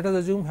 let us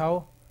assume,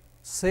 have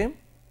same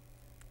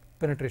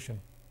penetration.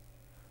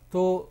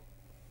 So,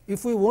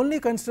 if we only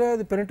consider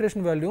the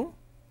penetration value,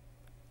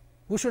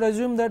 we should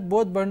assume that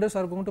both binders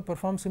are going to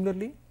perform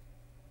similarly,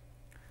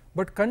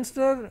 but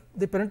consider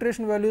the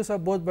penetration values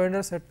of both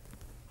binders at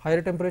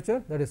higher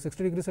temperature, that is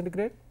 60 degrees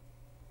centigrade,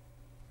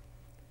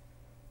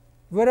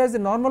 whereas the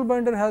normal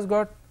binder has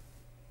got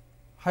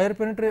higher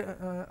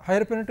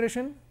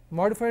penetration,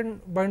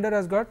 modified binder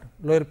has got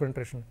lower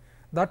penetration.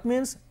 That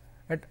means,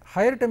 at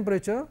higher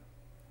temperature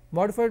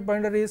modified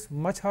binder is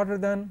much harder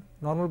than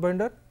normal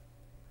binder.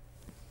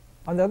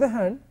 On the other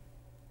hand,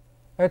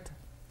 at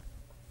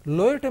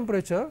lower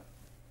temperature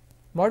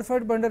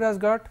modified binder has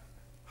got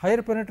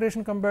higher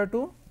penetration compared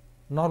to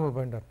normal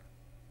binder.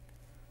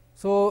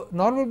 So,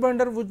 normal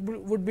binder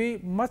would be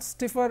much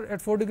stiffer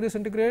at 4 degrees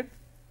centigrade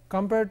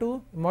compared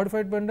to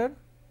modified binder.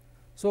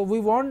 So, we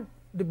want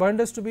the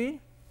binders to be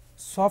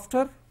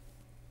softer,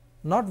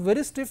 not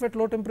very stiff at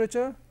low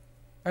temperature,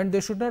 and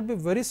they should not be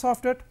very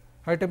soft at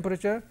high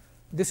temperature.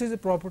 This is a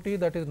property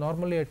that is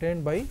normally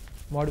attained by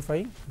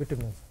modifying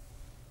bitumen.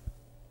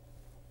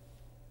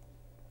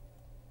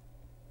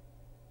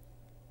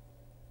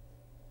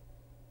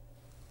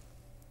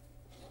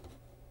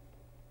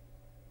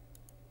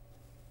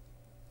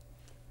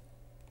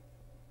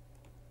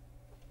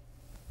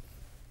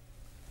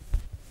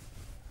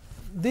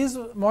 These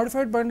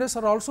modified binders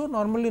are also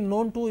normally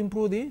known to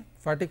improve the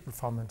fatigue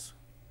performance.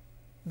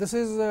 This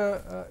is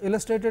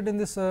illustrated in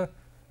this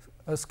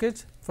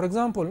sketch. For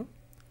example,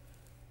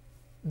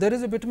 there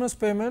is a bituminous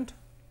pavement,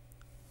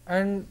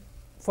 and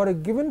for a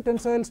given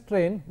tensile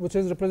strain which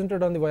is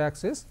represented on the y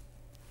axis,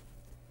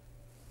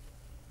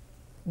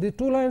 the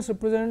two lines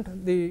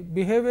represent the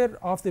behavior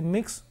of the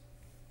mix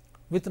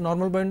with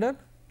normal binder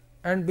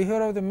and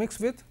behavior of the mix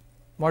with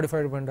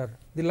modified binder.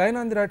 The line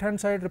on the right hand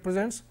side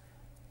represents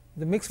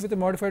the mix with a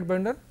modified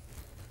binder.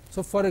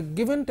 So, for a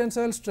given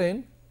tensile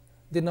strain,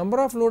 the number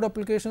of load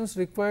applications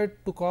required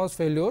to cause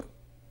failure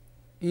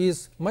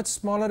is much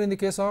smaller in the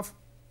case of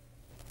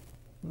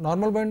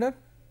normal binder,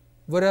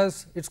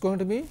 whereas it is going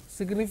to be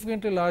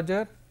significantly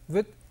larger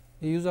with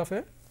the use of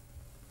a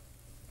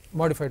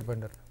modified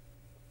binder.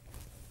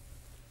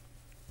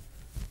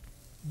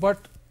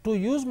 But to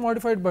use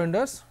modified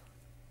binders,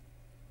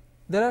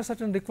 there are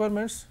certain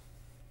requirements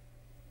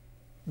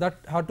that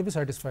have to be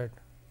satisfied.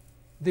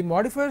 The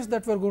modifiers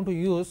that we are going to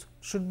use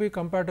should be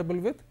compatible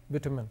with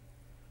bitumen,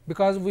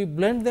 because we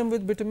blend them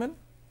with bitumen,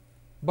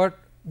 but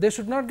they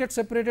should not get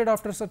separated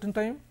after a certain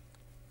time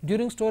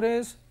during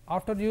storage,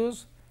 after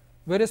use,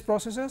 various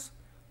processes.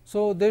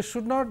 So, they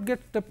should not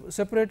get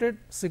separated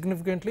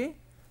significantly.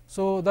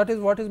 So, that is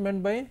what is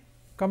meant by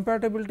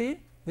compatibility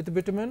with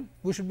bitumen.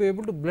 We should be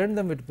able to blend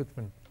them with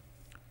bitumen.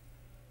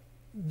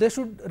 they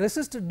should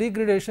resist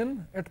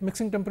degradation at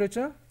mixing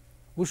temperature.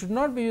 We should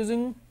not be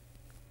using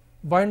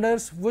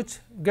binders which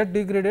get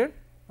degraded,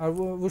 or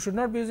we should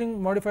not be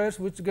using modifiers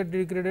which get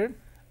degraded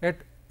at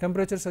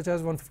temperatures such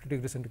as 150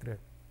 degrees centigrade,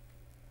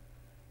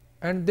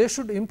 and they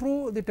should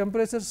improve the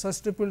temperature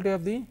susceptibility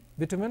of the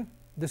bitumen.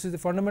 This is the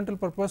fundamental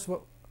purpose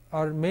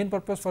or main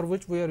purpose for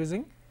which we are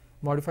using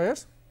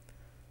modifiers.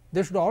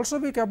 They should also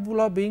be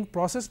capable of being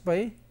processed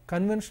by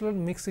conventional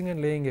mixing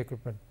and laying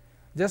equipment.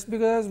 Just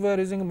because we are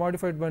using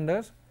modified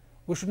binders,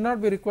 we should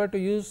not be required to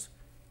use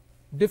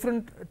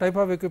different type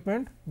of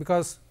equipment,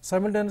 because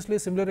simultaneously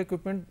similar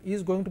equipment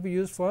is going to be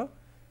used for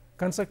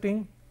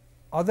constructing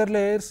other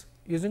layers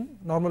using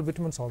normal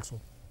bitumens also.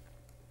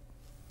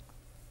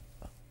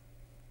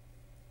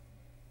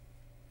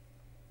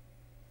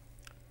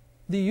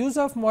 The use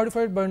of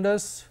modified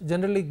binders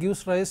generally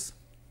gives rise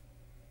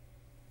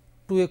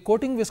to a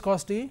coating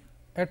viscosity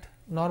at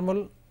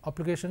normal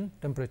application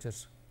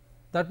temperatures.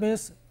 That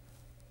means,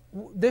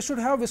 they should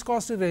have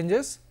viscosity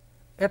ranges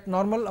at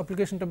normal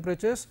application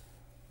temperatures.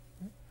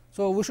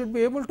 So, we should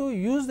be able to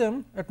use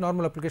them at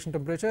normal application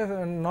temperature,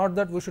 and not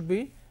that we should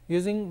be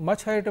using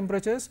much higher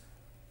temperatures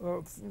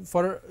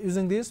for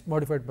using these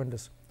modified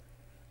binders.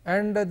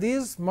 And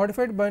these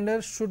modified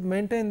binders should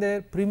maintain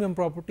their premium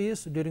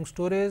properties during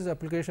storage,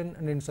 application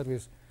and in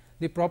service.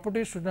 The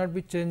properties should not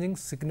be changing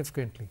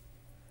significantly.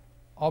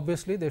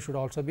 Obviously, they should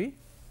also be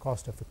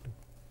cost effective.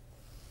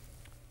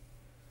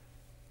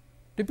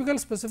 Typical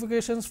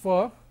specifications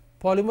for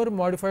polymer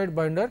modified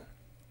binder,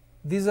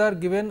 these are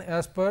given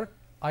as per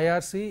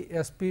IRC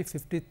SP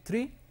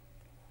 53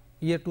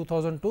 year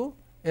 2002,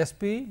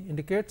 SP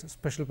indicates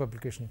special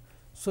publication.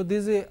 So,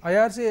 this is a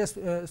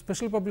IRC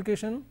special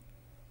publication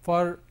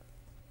for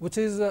which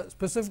is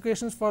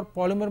specifications for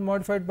polymer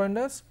modified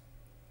binders,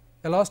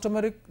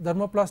 elastomeric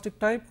thermoplastic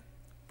type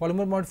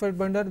polymer modified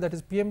binder, that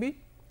is PMB.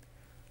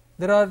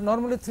 There are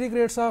normally 3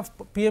 grades of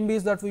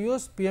PMBs that we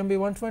use: PMB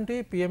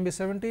 120, PMB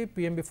 70,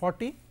 PMB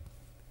 40.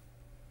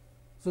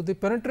 So, the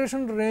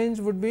penetration range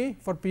would be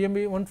for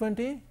PMB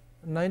 120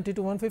 90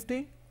 to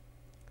 150.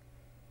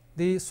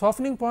 The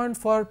softening point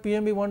for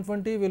PMB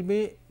 120 will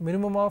be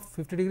minimum of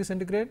 50 degree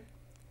centigrade.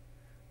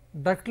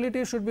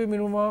 Ductility should be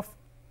minimum of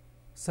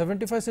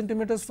 75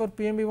 centimeters for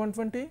PMB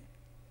 120,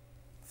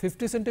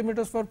 50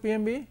 centimeters for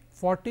PMB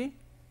 40.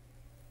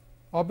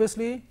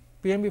 Obviously,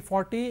 PMB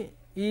 40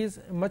 is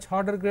a much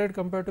harder grade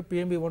compared to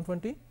PMB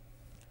 120.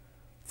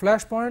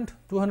 Flash point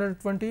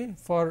 220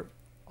 for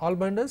all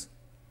binders.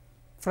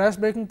 Flash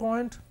breaking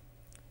point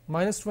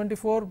minus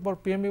 24 for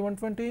PMB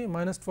 120,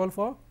 minus 12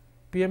 for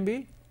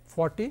PMB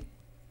 40.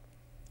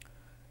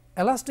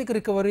 Elastic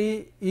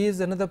recovery is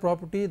another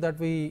property that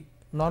we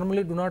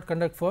normally do not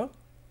conduct for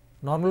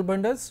normal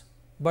binders,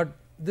 but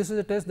this is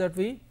a test that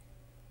we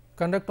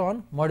conduct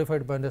on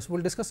modified binders. We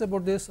will discuss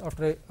about this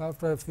after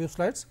a few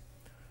slides.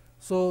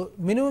 So,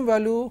 minimum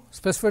value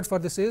specified for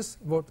this is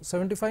about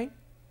 75,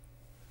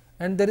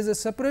 and there is a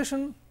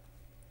separation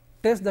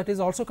test that is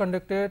also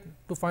conducted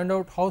to find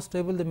out how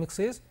stable the mix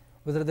is,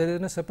 whether there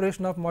is a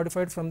separation of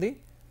modified from the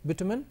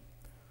bitumen.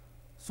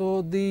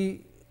 So,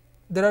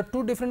 there are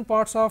 2 different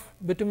parts of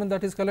bitumen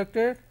that is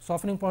collected,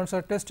 softening points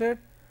are tested,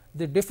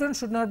 the difference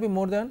should not be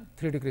more than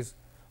 3 degrees.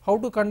 How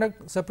to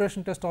conduct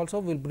separation test also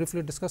we will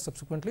briefly discuss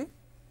subsequently.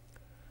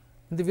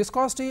 The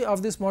viscosity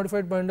of this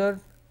modified binder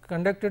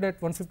conducted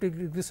at 150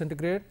 degrees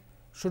centigrade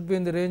should be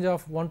in the range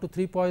of 1 to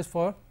 3 poise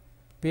for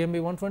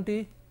PMB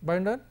 120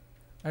 binder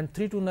and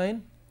 3 to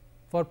 9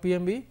 for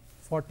PMB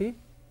 40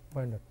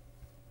 binder.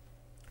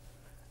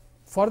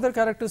 Further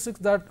characteristics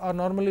that are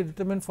normally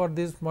determined for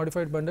these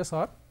modified binders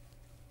are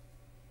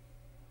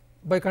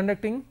by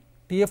conducting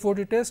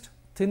TFOT test,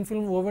 thin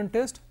film woven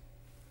test.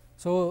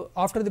 So,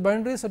 after the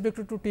binder is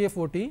subjected to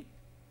TFOT,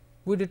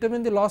 we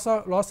determine the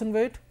loss in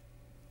weight,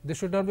 this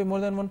should not be more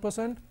than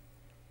 1%.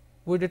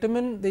 We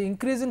determine the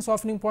increase in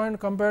softening point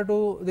compared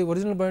to the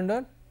original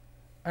binder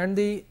and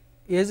the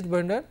aged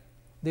binder,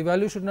 the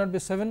value should not be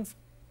 7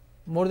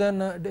 more than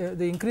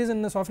the increase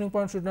in the softening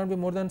point should not be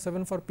more than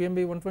 7 for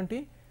PMB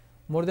 120,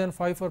 more than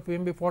 5 for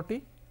PMB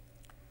 40.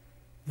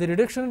 The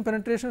reduction in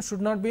penetration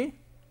should not be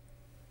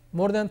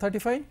more than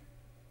 35.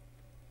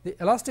 The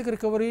elastic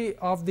recovery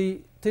of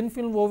the thin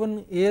film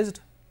woven aged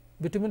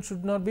bitumen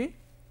should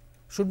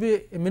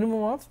be a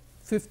minimum of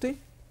 50.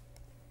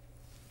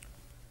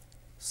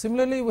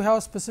 Similarly, we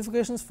have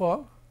specifications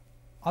for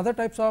other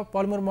types of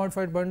polymer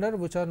modified binder,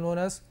 which are known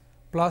as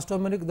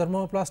plastomeric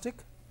thermoplastic.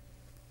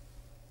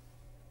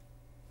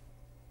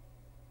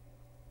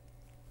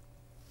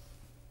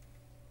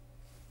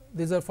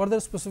 These are further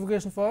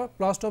specifications for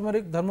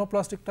plastomeric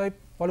thermoplastic type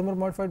polymer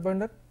modified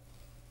binder.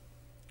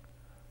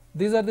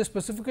 These are the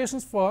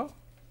specifications for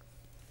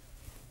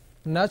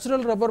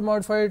natural rubber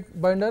modified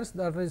binders,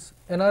 that is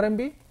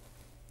NRMB.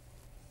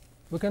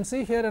 We can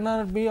see here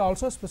NRMB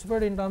also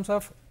specified in terms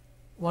of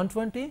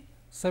 120,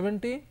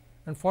 70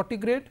 and 40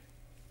 grade.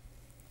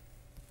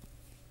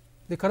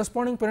 The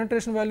corresponding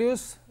penetration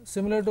values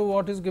similar to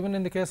what is given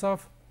in the case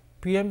of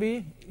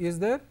PMB is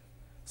there.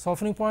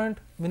 Softening point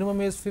minimum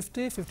is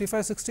 50,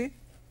 55, 60.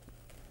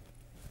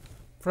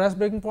 frost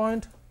breaking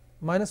point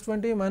minus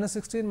 20, minus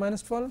 16,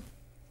 minus 12,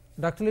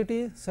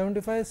 ductility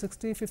 75,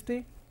 60,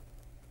 50,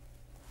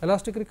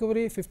 elastic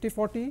recovery 50,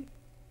 40,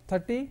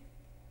 30.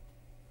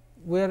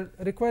 We are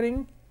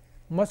requiring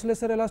much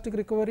lesser elastic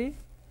recovery.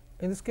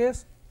 In this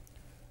case,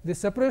 the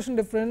separation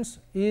difference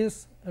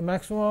is a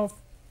maximum of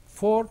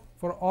 4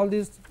 for all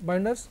these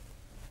binders.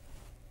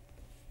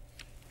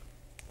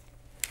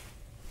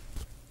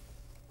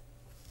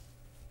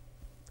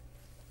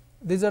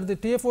 These are the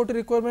TFOT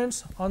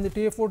requirements on the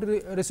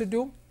TFOT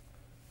residue.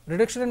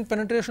 Reduction in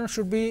penetration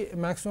should be a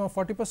maximum of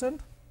 40%.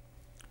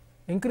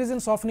 Increase in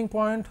softening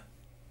point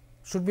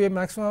should be a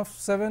maximum of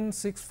 7,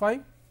 6,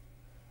 5.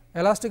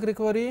 Elastic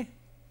recovery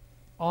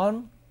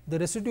on the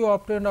residue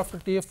obtained after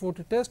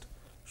TFOT test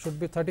should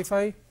be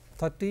 35,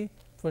 30,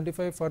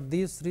 25 for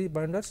these 3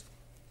 binders.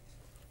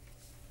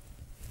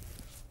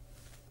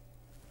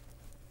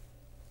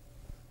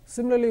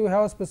 Similarly, we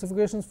have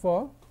specifications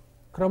for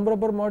crumb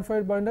rubber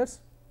modified binders.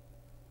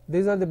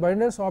 These are the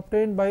binders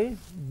obtained by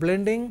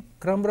blending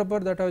crumb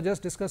rubber that I have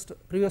just discussed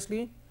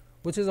previously,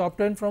 which is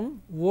obtained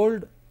from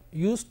old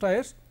used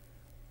tires,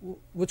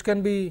 which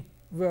can be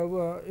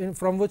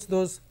from which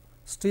those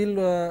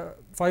steel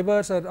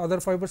fibers or other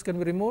fibers can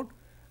be removed,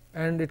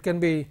 and it can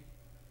be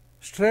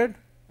shred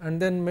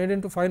and then made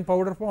into fine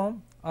powder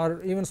form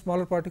or even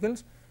smaller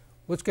particles,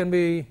 which can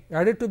be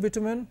added to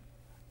bitumen,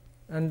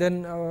 and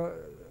then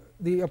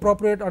the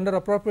appropriate under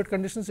appropriate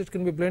conditions it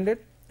can be blended.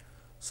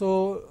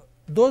 So,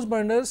 those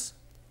binders,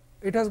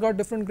 it has got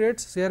different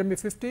grades CRMB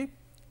 50,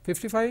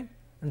 55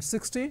 and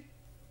 60.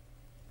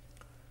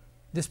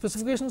 The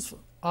specifications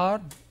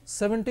are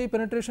 70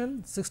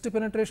 penetration, 60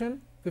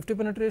 penetration, 50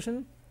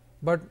 penetration,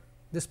 but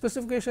the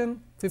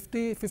specification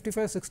 50,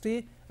 55,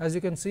 60 as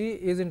you can see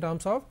is in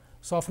terms of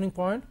softening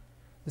point.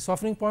 The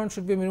softening point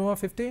should be minimum of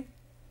 50,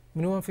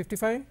 minimum of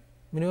 55,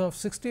 minimum of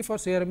 60 for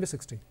CRMB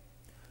 60.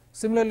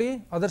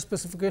 Similarly, other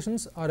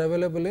specifications are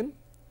available in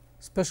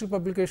special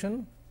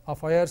publication of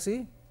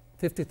IRC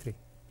 53.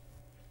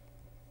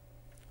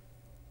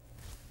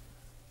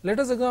 Let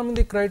us examine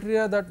the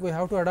criteria that we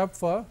have to adopt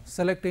for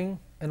selecting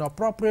an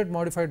appropriate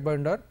modified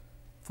binder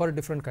for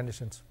different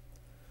conditions.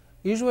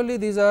 Usually,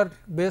 these are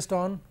based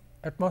on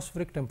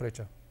atmospheric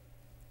temperature.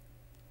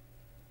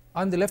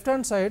 On the left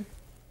hand side,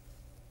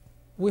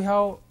 we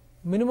have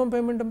minimum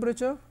pavement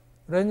temperature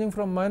ranging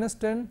from minus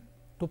 10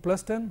 to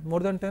plus 10,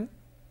 more than 10,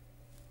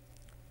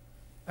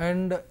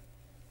 and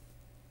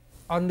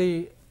on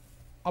the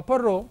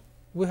upper row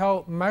we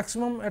have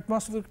maximum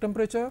atmospheric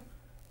temperature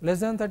less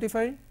than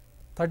 35,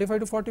 35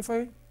 to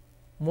 45,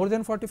 more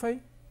than 45,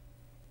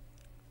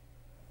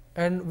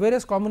 and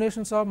various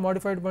combinations of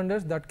modified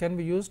binders that can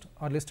be used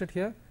are listed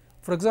here.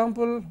 For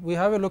example, we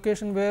have a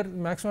location where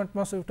maximum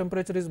atmospheric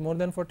temperature is more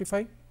than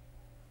 45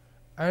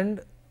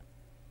 and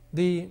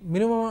the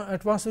minimum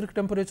atmospheric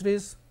temperature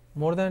is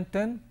more than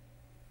 10,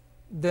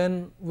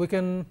 then we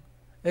can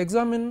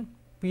examine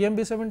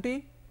PMB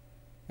 70,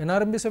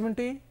 NRMB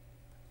 70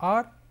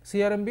 or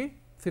CRMB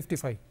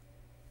 55.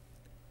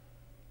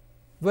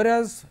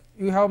 Whereas,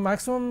 you have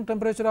maximum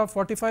temperature of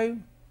 45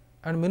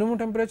 and minimum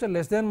temperature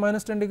less than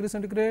minus 10 degree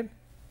centigrade,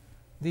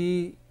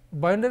 the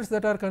binders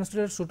that are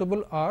considered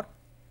suitable are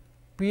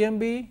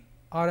PMB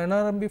or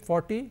NRMB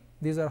 40,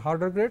 these are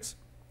harder grades,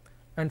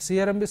 and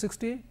CRMB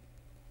 60,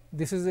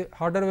 this is a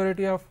harder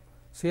variety of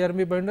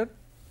CRMB binder.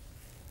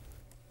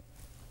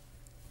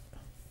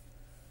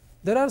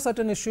 There are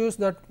certain issues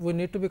that we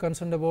need to be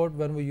concerned about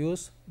when we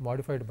use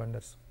modified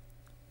binders.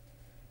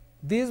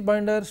 These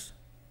binders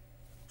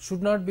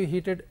should not be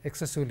heated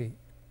excessively,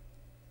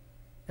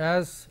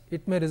 as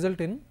it may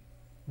result in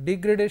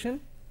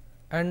degradation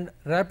and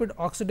rapid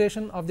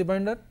oxidation of the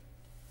binder,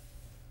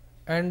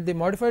 and the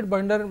modified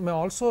binder may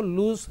also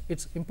lose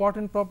its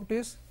important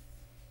properties.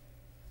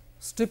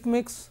 Strip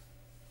mix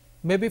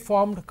may be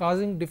formed,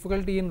 causing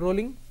difficulty in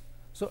rolling.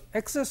 So,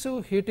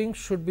 excessive heating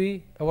should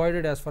be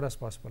avoided as far as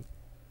possible.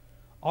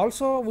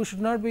 Also, we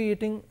should not be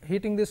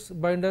heating this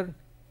binder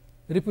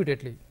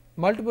repeatedly,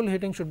 multiple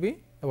heating should be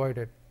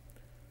avoided.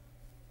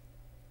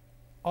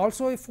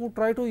 Also, if we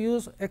try to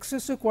use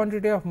excessive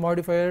quantity of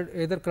modifier,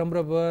 either crumb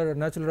rubber,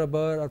 natural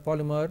rubber or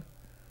polymer,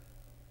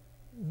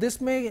 this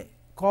may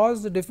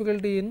cause the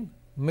difficulty in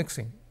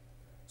mixing.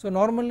 So,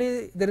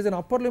 normally there is an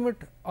upper limit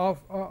of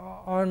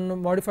on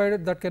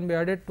modified that can be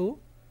added to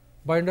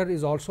binder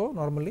is also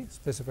normally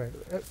specified,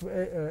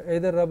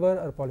 either rubber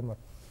or polymer.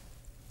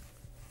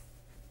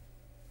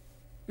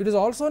 It is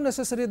also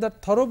necessary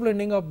that thorough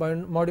blending of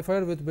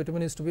modifier with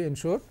bitumen is to be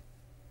ensured.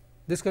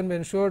 This can be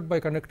ensured by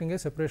conducting a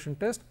separation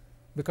test,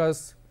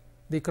 because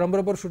the crumb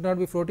rubber should not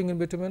be floating in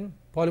bitumen,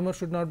 polymer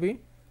should not be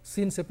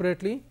seen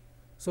separately.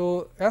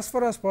 So, as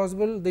far as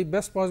possible the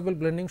best possible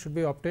blending should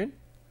be obtained.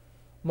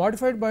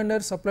 Modified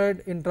binders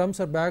supplied in drums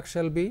or bags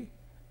shall be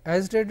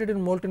agitated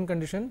in molten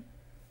condition.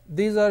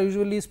 These are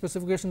usually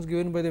specifications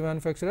given by the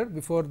manufacturer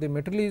before the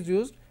material is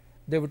used.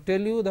 They would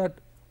tell you that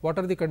what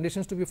are the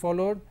conditions to be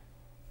followed,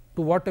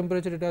 to what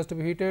temperature it has to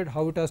be heated,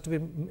 how it has to be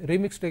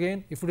remixed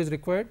again if it is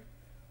required,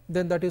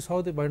 then that is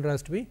how the binder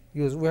has to be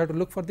used. We have to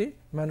look for the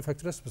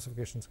manufacturer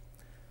specifications.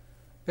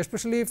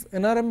 especially if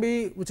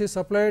NRMB, which is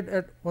supplied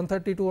at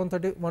 130 to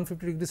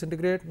 150 degrees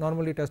centigrade,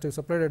 normally it has to be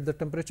supplied at the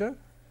temperature,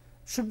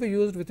 should be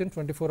used within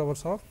 24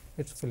 hours of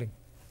its filling.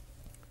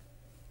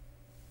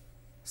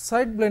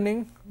 Side blending,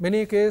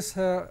 many cases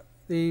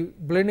the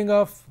blending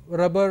of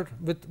rubber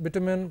with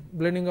bitumen,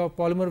 blending of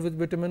polymer with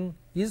bitumen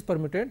is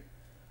permitted,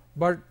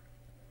 but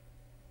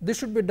this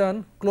should be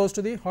done close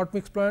to the hot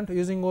mix plant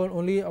using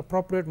only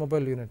appropriate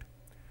mobile unit.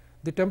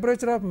 The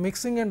temperature of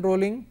mixing and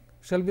rolling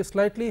shall be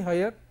slightly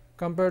higher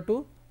compared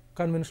to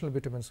conventional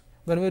bitumens.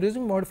 When we are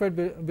using modified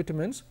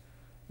bitumens,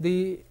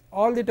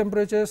 all the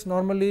temperatures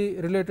normally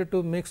related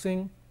to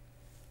mixing,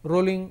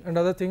 rolling and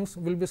other things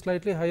will be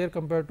slightly higher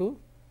compared to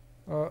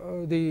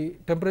the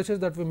temperatures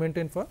that we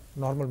maintain for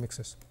normal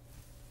mixes.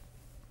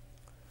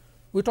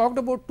 We talked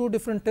about two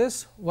different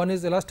tests. One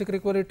is elastic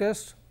recovery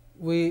test,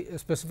 we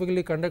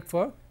specifically conduct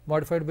for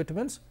modified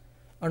bitumens,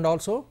 and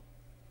also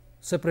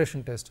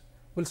separation test.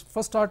 We will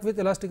first start with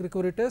elastic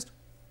recovery test.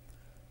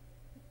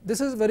 This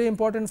is very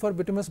important for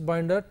bituminous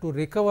binder to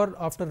recover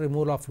after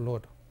removal of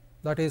load,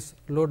 that is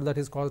load that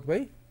is caused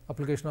by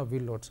application of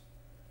wheel loads.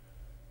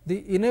 The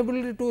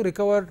inability to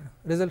recover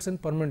results in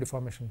permanent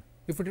deformation.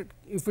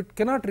 If it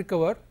cannot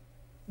recover,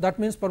 that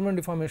means permanent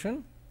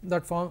deformation,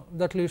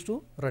 that leads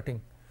to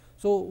rutting.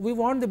 So, we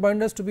want the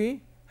binders to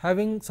be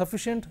having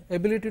sufficient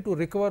ability to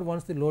recover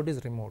once the load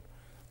is removed,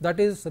 that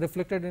is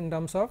reflected in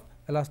terms of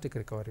elastic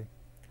recovery.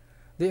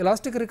 The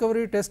elastic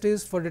recovery test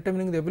is for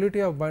determining the ability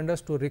of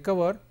binders to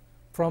recover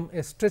from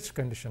a stretched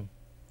condition.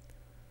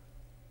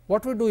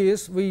 What we do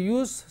is we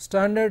use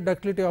standard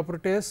ductility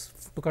operators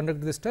to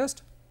conduct this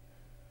test.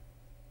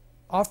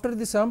 After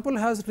the sample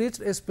has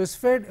reached a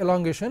specified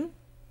elongation,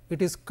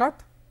 it is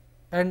cut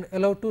and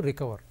allowed to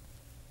recover.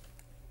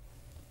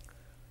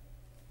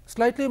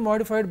 Slightly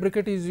modified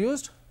briquette is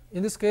used.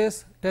 In this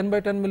case 10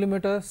 by 10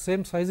 millimeter,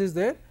 same size is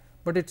there,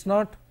 but it is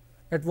not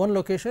at one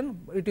location,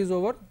 it is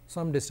over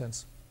some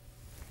distance.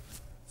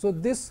 So,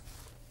 this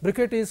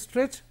briquette is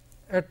stretched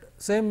at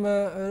same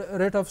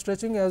rate of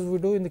stretching as we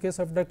do in the case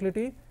of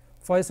ductility,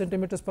 5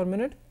 centimeters per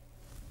minute.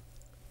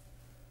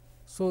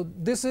 So,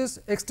 this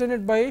is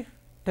extended by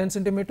 10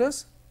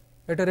 centimeters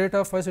at a rate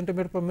of 5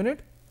 centimeter per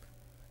minute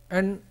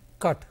and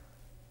cut.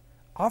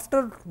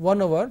 After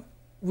 1 hour,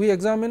 we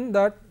examine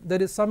that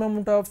there is some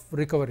amount of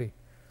recovery.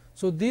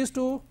 So, these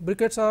two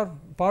briquettes are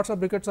parts of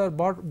briquettes are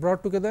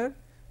brought together,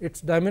 its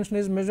dimension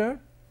is measured,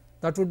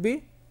 that would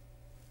be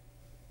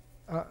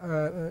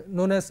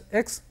known as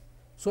x.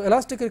 So,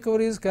 elastic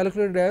recovery is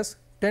calculated as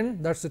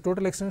 10, that is the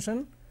total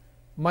extension,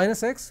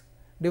 minus x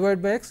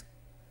divided by x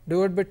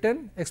divided by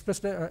 10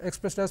 expressed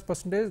as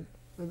percentage,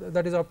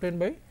 that is obtained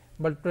by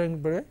multiplying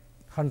by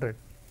 100.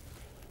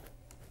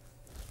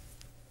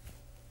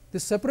 The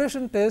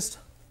separation test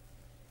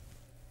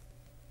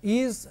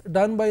is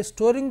done by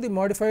storing the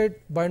modified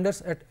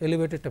binders at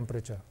elevated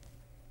temperature.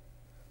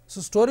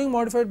 So, storing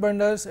modified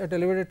binders at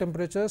elevated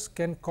temperatures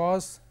can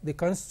cause the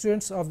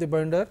constituents of the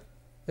binder,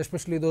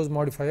 especially those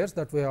modifiers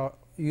that we are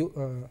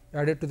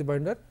added to the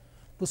binder,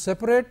 to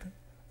separate,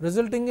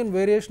 resulting in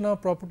variation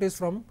of properties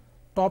from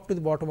top to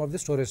the bottom of the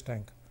storage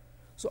tank.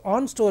 So,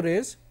 on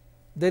storage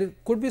there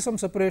could be some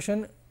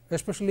separation,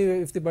 especially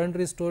if the binder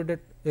is stored at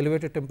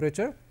elevated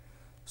temperature.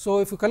 So,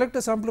 if you collect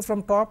a sample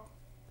from top,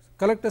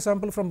 collect a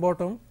sample from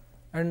bottom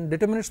and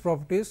determine its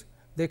properties,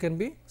 they can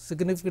be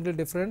significantly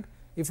different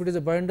if it is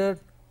a binder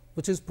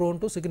which is prone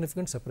to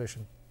significant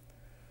separation.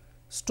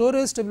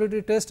 Storage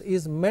stability test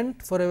is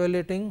meant for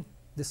evaluating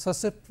the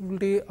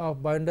susceptibility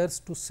of binders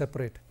to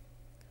separate.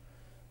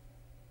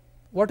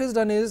 What is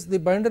done is the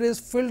binder is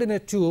filled in a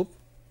tube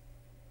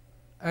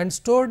and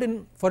stored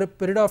in for a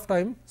period of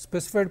time,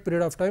 specified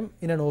period of time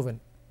in an oven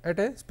at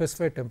a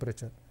specified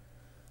temperature.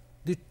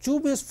 The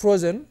tube is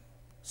frozen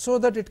so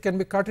that it can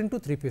be cut into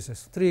 3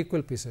 pieces, 3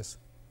 equal pieces.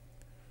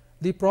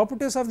 The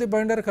properties of the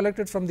binder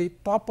collected from the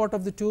top part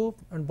of the tube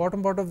and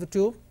bottom part of the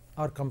tube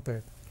are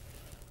compared.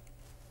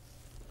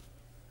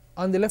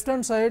 On the left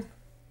hand side,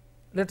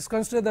 let us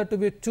consider that to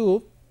be a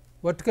tube,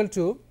 vertical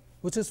tube,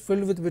 which is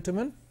filled with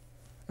bitumen.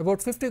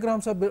 About 50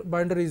 grams of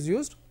binder is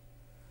used.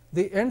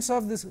 The ends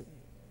of this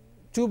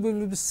tube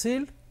will be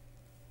sealed.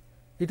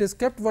 It is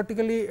kept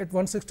vertically at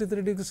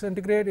 163 degrees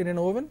centigrade in an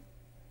oven.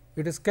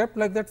 It is kept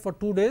like that for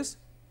 2 days.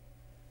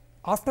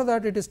 After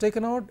that, it is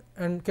taken out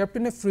and kept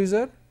in a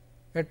freezer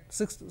at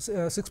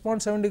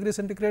 6.7 degrees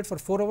centigrade for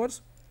 4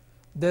 hours.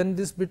 Then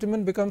this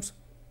bitumen becomes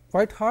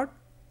quite hard,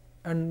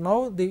 and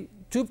now the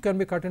tube can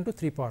be cut into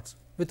 3 parts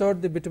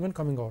without the bitumen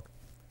coming out.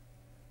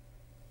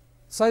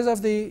 Size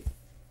of the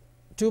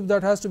tube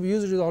that has to be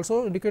used is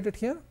also indicated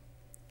here.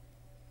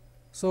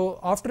 So,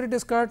 after it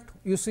is cut,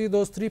 you see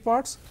those 3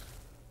 parts.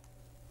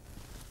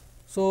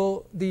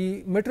 So,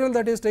 the material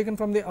that is taken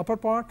from the upper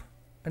part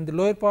and the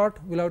lower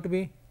part will have to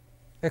be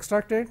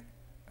extracted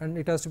and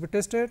it has to be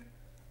tested.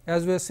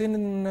 As we have seen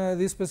in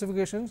these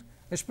specifications,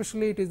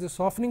 especially it is the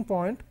softening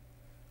point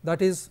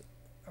that is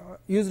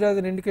used as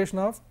an indication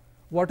of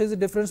what is the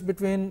difference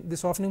between the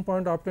softening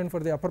point obtained for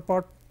the upper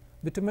part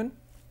bitumen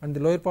and the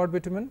lower part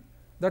bitumen.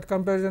 That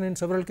comparison, in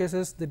several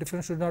cases the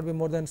difference should not be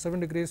more than 7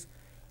 degrees,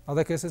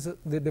 other cases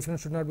the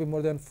difference should not be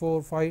more than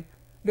 4, 5,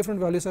 different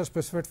values are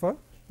specified for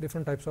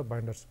different types of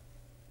binders.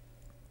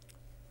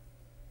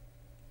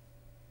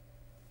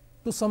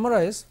 To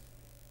summarize,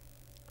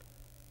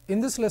 in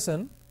this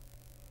lesson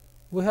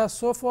we have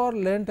so far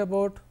learnt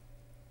about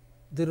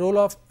the role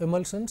of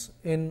emulsions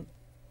in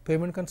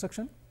pavement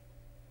construction.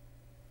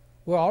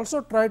 We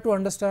also try to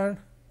understand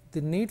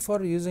the need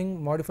for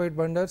using modified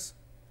binders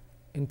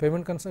in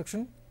pavement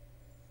construction,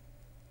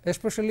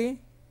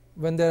 especially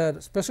when there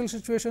are special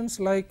situations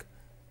like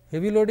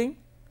heavy loading,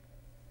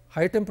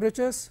 high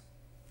temperatures,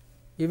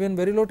 even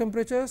very low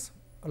temperatures,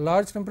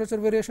 large temperature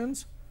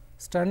variations,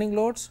 standing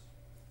loads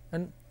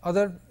and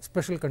other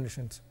special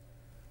conditions.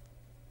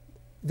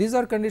 These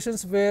are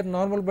conditions where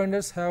normal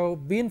binders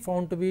have been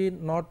found to be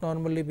not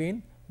normally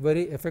been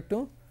very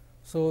effective.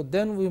 So,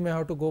 then we may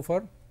have to go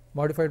for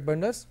modified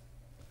binders.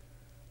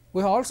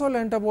 We have also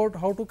learnt about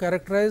how to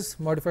characterize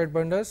modified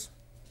binders,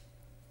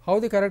 how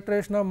the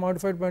characterization of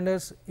modified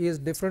binders is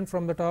different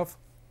from that of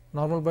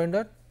normal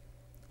binder.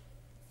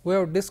 We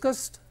have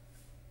discussed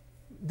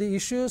the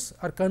issues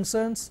or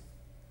concerns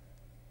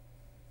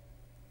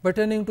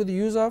pertaining to the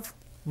use of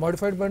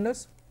modified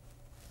binders.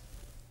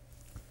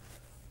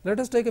 Let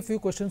us take a few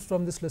questions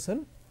from this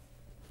lesson.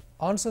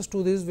 Answers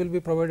to these will be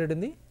provided in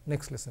the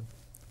next lesson.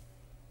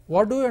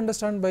 What do you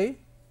understand by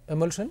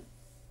emulsion?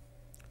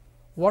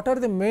 What are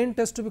the main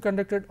tests to be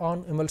conducted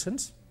on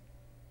emulsions?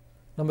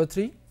 Number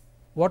 3,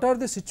 what are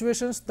the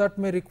situations that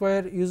may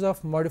require use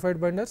of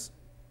modified binders?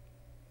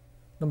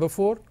 Number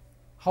 4,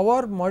 how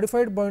are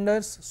modified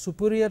binders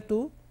superior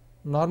to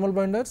normal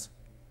binders?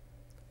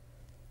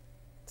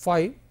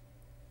 5,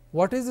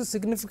 what is the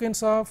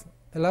significance of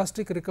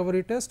elastic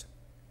recovery test?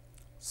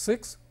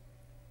 6,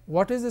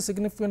 what is the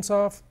significance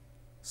of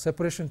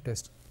separation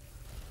test?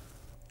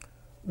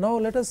 Now,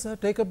 let us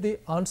take up the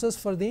answers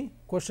for the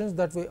questions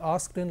that we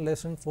asked in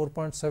lesson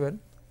 4.7.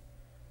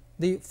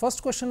 The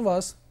first question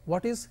was,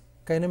 what is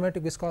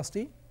kinematic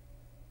viscosity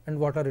and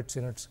what are its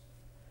units?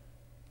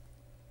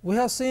 We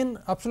have seen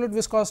absolute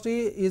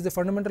viscosity is the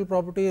fundamental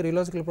property,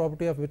 rheological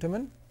property of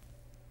bitumen,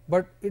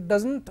 but it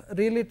does not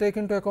really take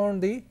into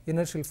account the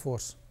inertial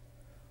force.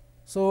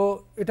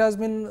 So, it has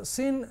been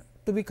seen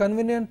to be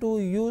convenient to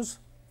use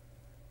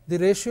the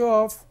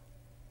ratio of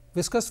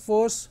viscous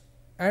force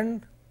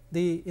and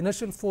the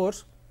inertial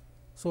force.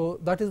 So,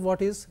 that is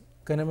what is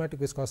kinematic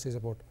viscosity is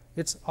about.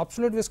 It is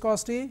absolute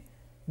viscosity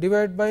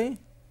divided by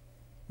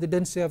the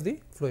density of the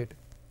fluid.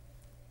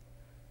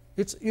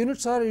 Its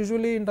units are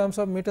usually in terms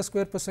of meter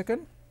square per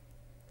second.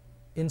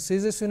 In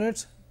Celsius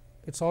units,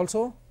 it is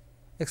also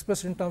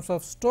expressed in terms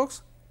of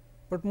Stokes,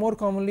 but more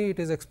commonly it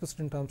is expressed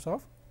in terms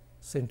of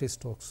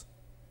centi-Stokes.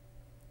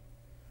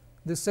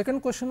 The second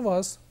question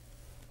was,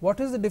 what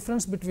is the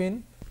difference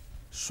between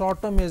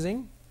short term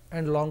aging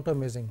and long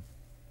term aging?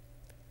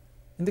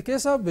 In the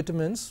case of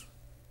bitumens,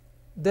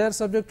 they are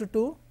subjected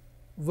to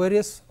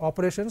various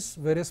operations,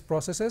 various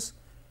processes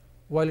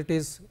while it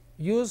is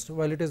used,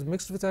 while it is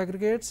mixed with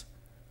aggregates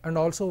and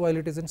also while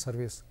it is in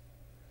service.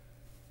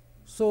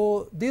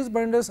 So, these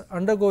binders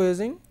undergo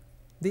aging.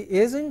 The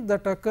aging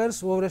that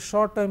occurs over a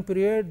short time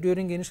period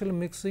during initial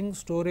mixing,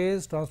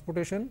 storage,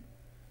 transportation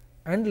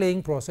and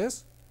laying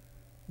process,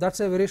 that is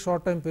a very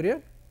short time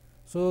period.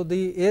 So,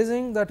 the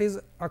aging that is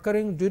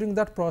occurring during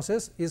that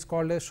process is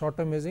called as short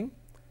term aging.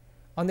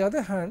 On the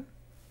other hand,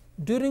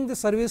 during the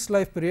service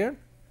life period,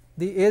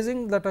 the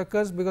aging that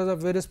occurs because of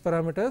various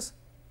parameters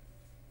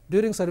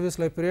during service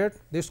life period,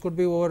 this could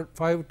be over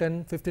 5,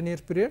 10, 15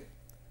 years period,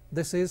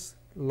 this is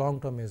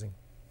long term aging.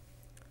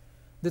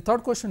 The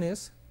third question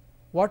is,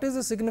 what is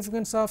the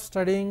significance of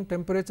studying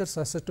temperature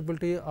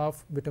susceptibility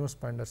of bituminous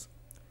binders?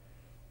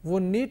 We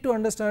need to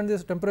understand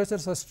this temperature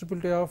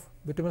susceptibility of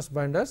bituminous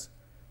binders,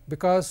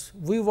 because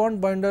we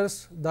want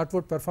binders that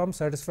would perform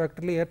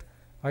satisfactorily at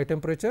high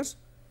temperatures,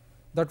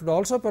 that would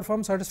also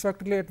perform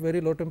satisfactorily at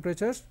very low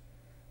temperatures.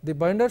 The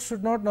binder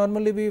should not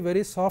normally be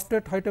very soft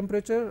at high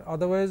temperature,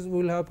 otherwise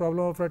we will have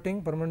problem of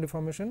rutting, permanent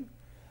deformation.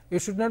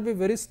 It should not be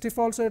very stiff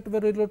also at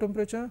very low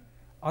temperature,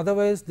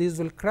 otherwise these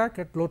will crack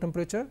at low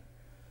temperature.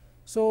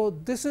 So,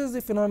 this is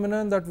the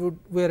phenomenon that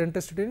we are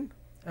interested in,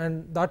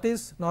 and that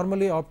is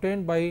normally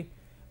obtained by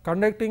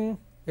conducting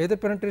either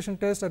penetration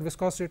test or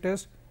viscosity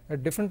test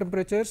at different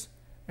temperatures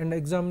and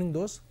examining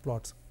those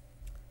plots.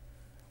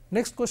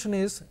 Next question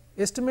is,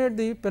 estimate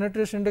the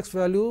penetration index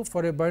value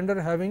for a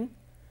binder having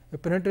a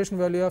penetration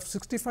value of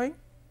 65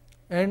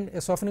 and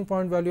a softening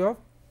point value of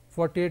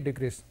 48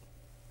 degrees.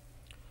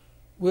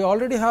 We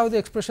already have the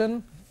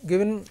expression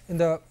given in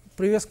the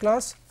previous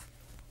class,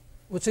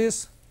 which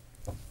is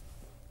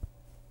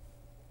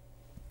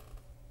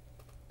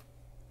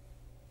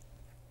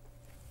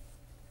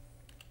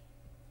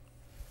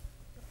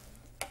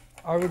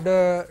I would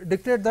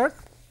dictate that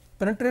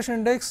penetration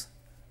index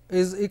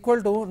is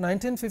equal to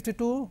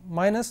 1952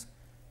 minus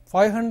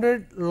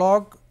 500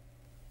 log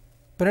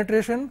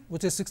penetration,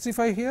 which is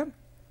 65 here,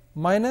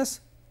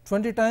 minus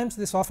 20 times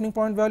the softening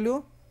point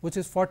value, which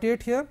is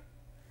 48 here,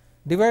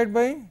 divided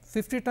by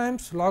 50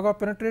 times log of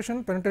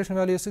penetration, penetration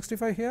value is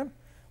 65 here,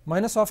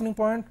 minus softening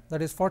point,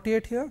 that is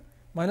 48 here,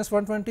 minus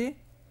 120.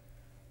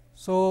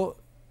 So,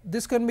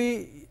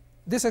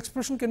 this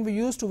expression can be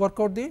used to work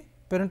out the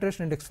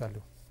penetration index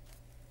value.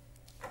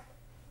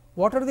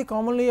 What are the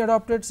commonly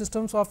adopted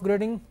systems of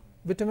grading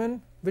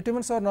bitumen?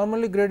 Bitumens are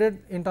normally graded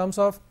in terms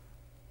of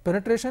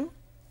penetration,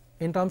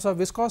 in terms of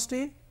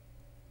viscosity,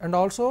 and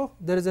also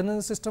there is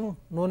another system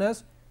known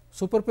as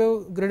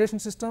superpave gradation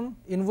system,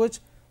 in which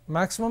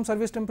maximum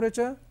service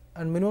temperature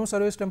and minimum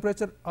service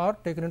temperature are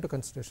taken into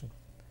consideration.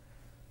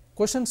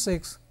 Question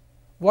 6.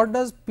 What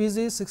does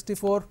PG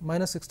 64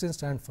 minus 16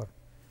 stand for?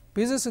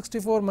 PG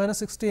 64 minus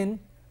 16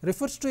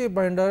 refers to a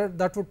binder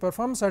that would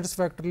perform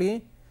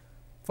satisfactorily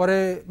for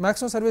a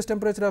maximum service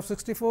temperature of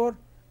 64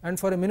 and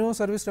for a minimum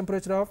service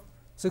temperature of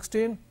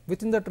 16.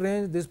 Within that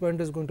range, this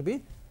binder is going to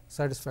be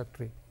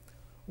satisfactory.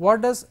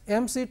 What does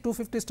MC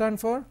 250 stand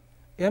for?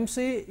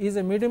 MC is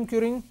a medium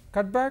curing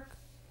cutback,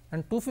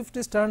 and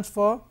 250 stands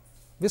for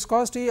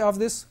viscosity of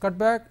this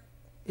cutback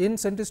in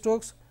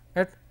centistokes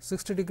at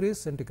 60 degrees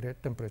centigrade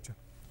temperature.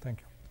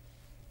 Thank you.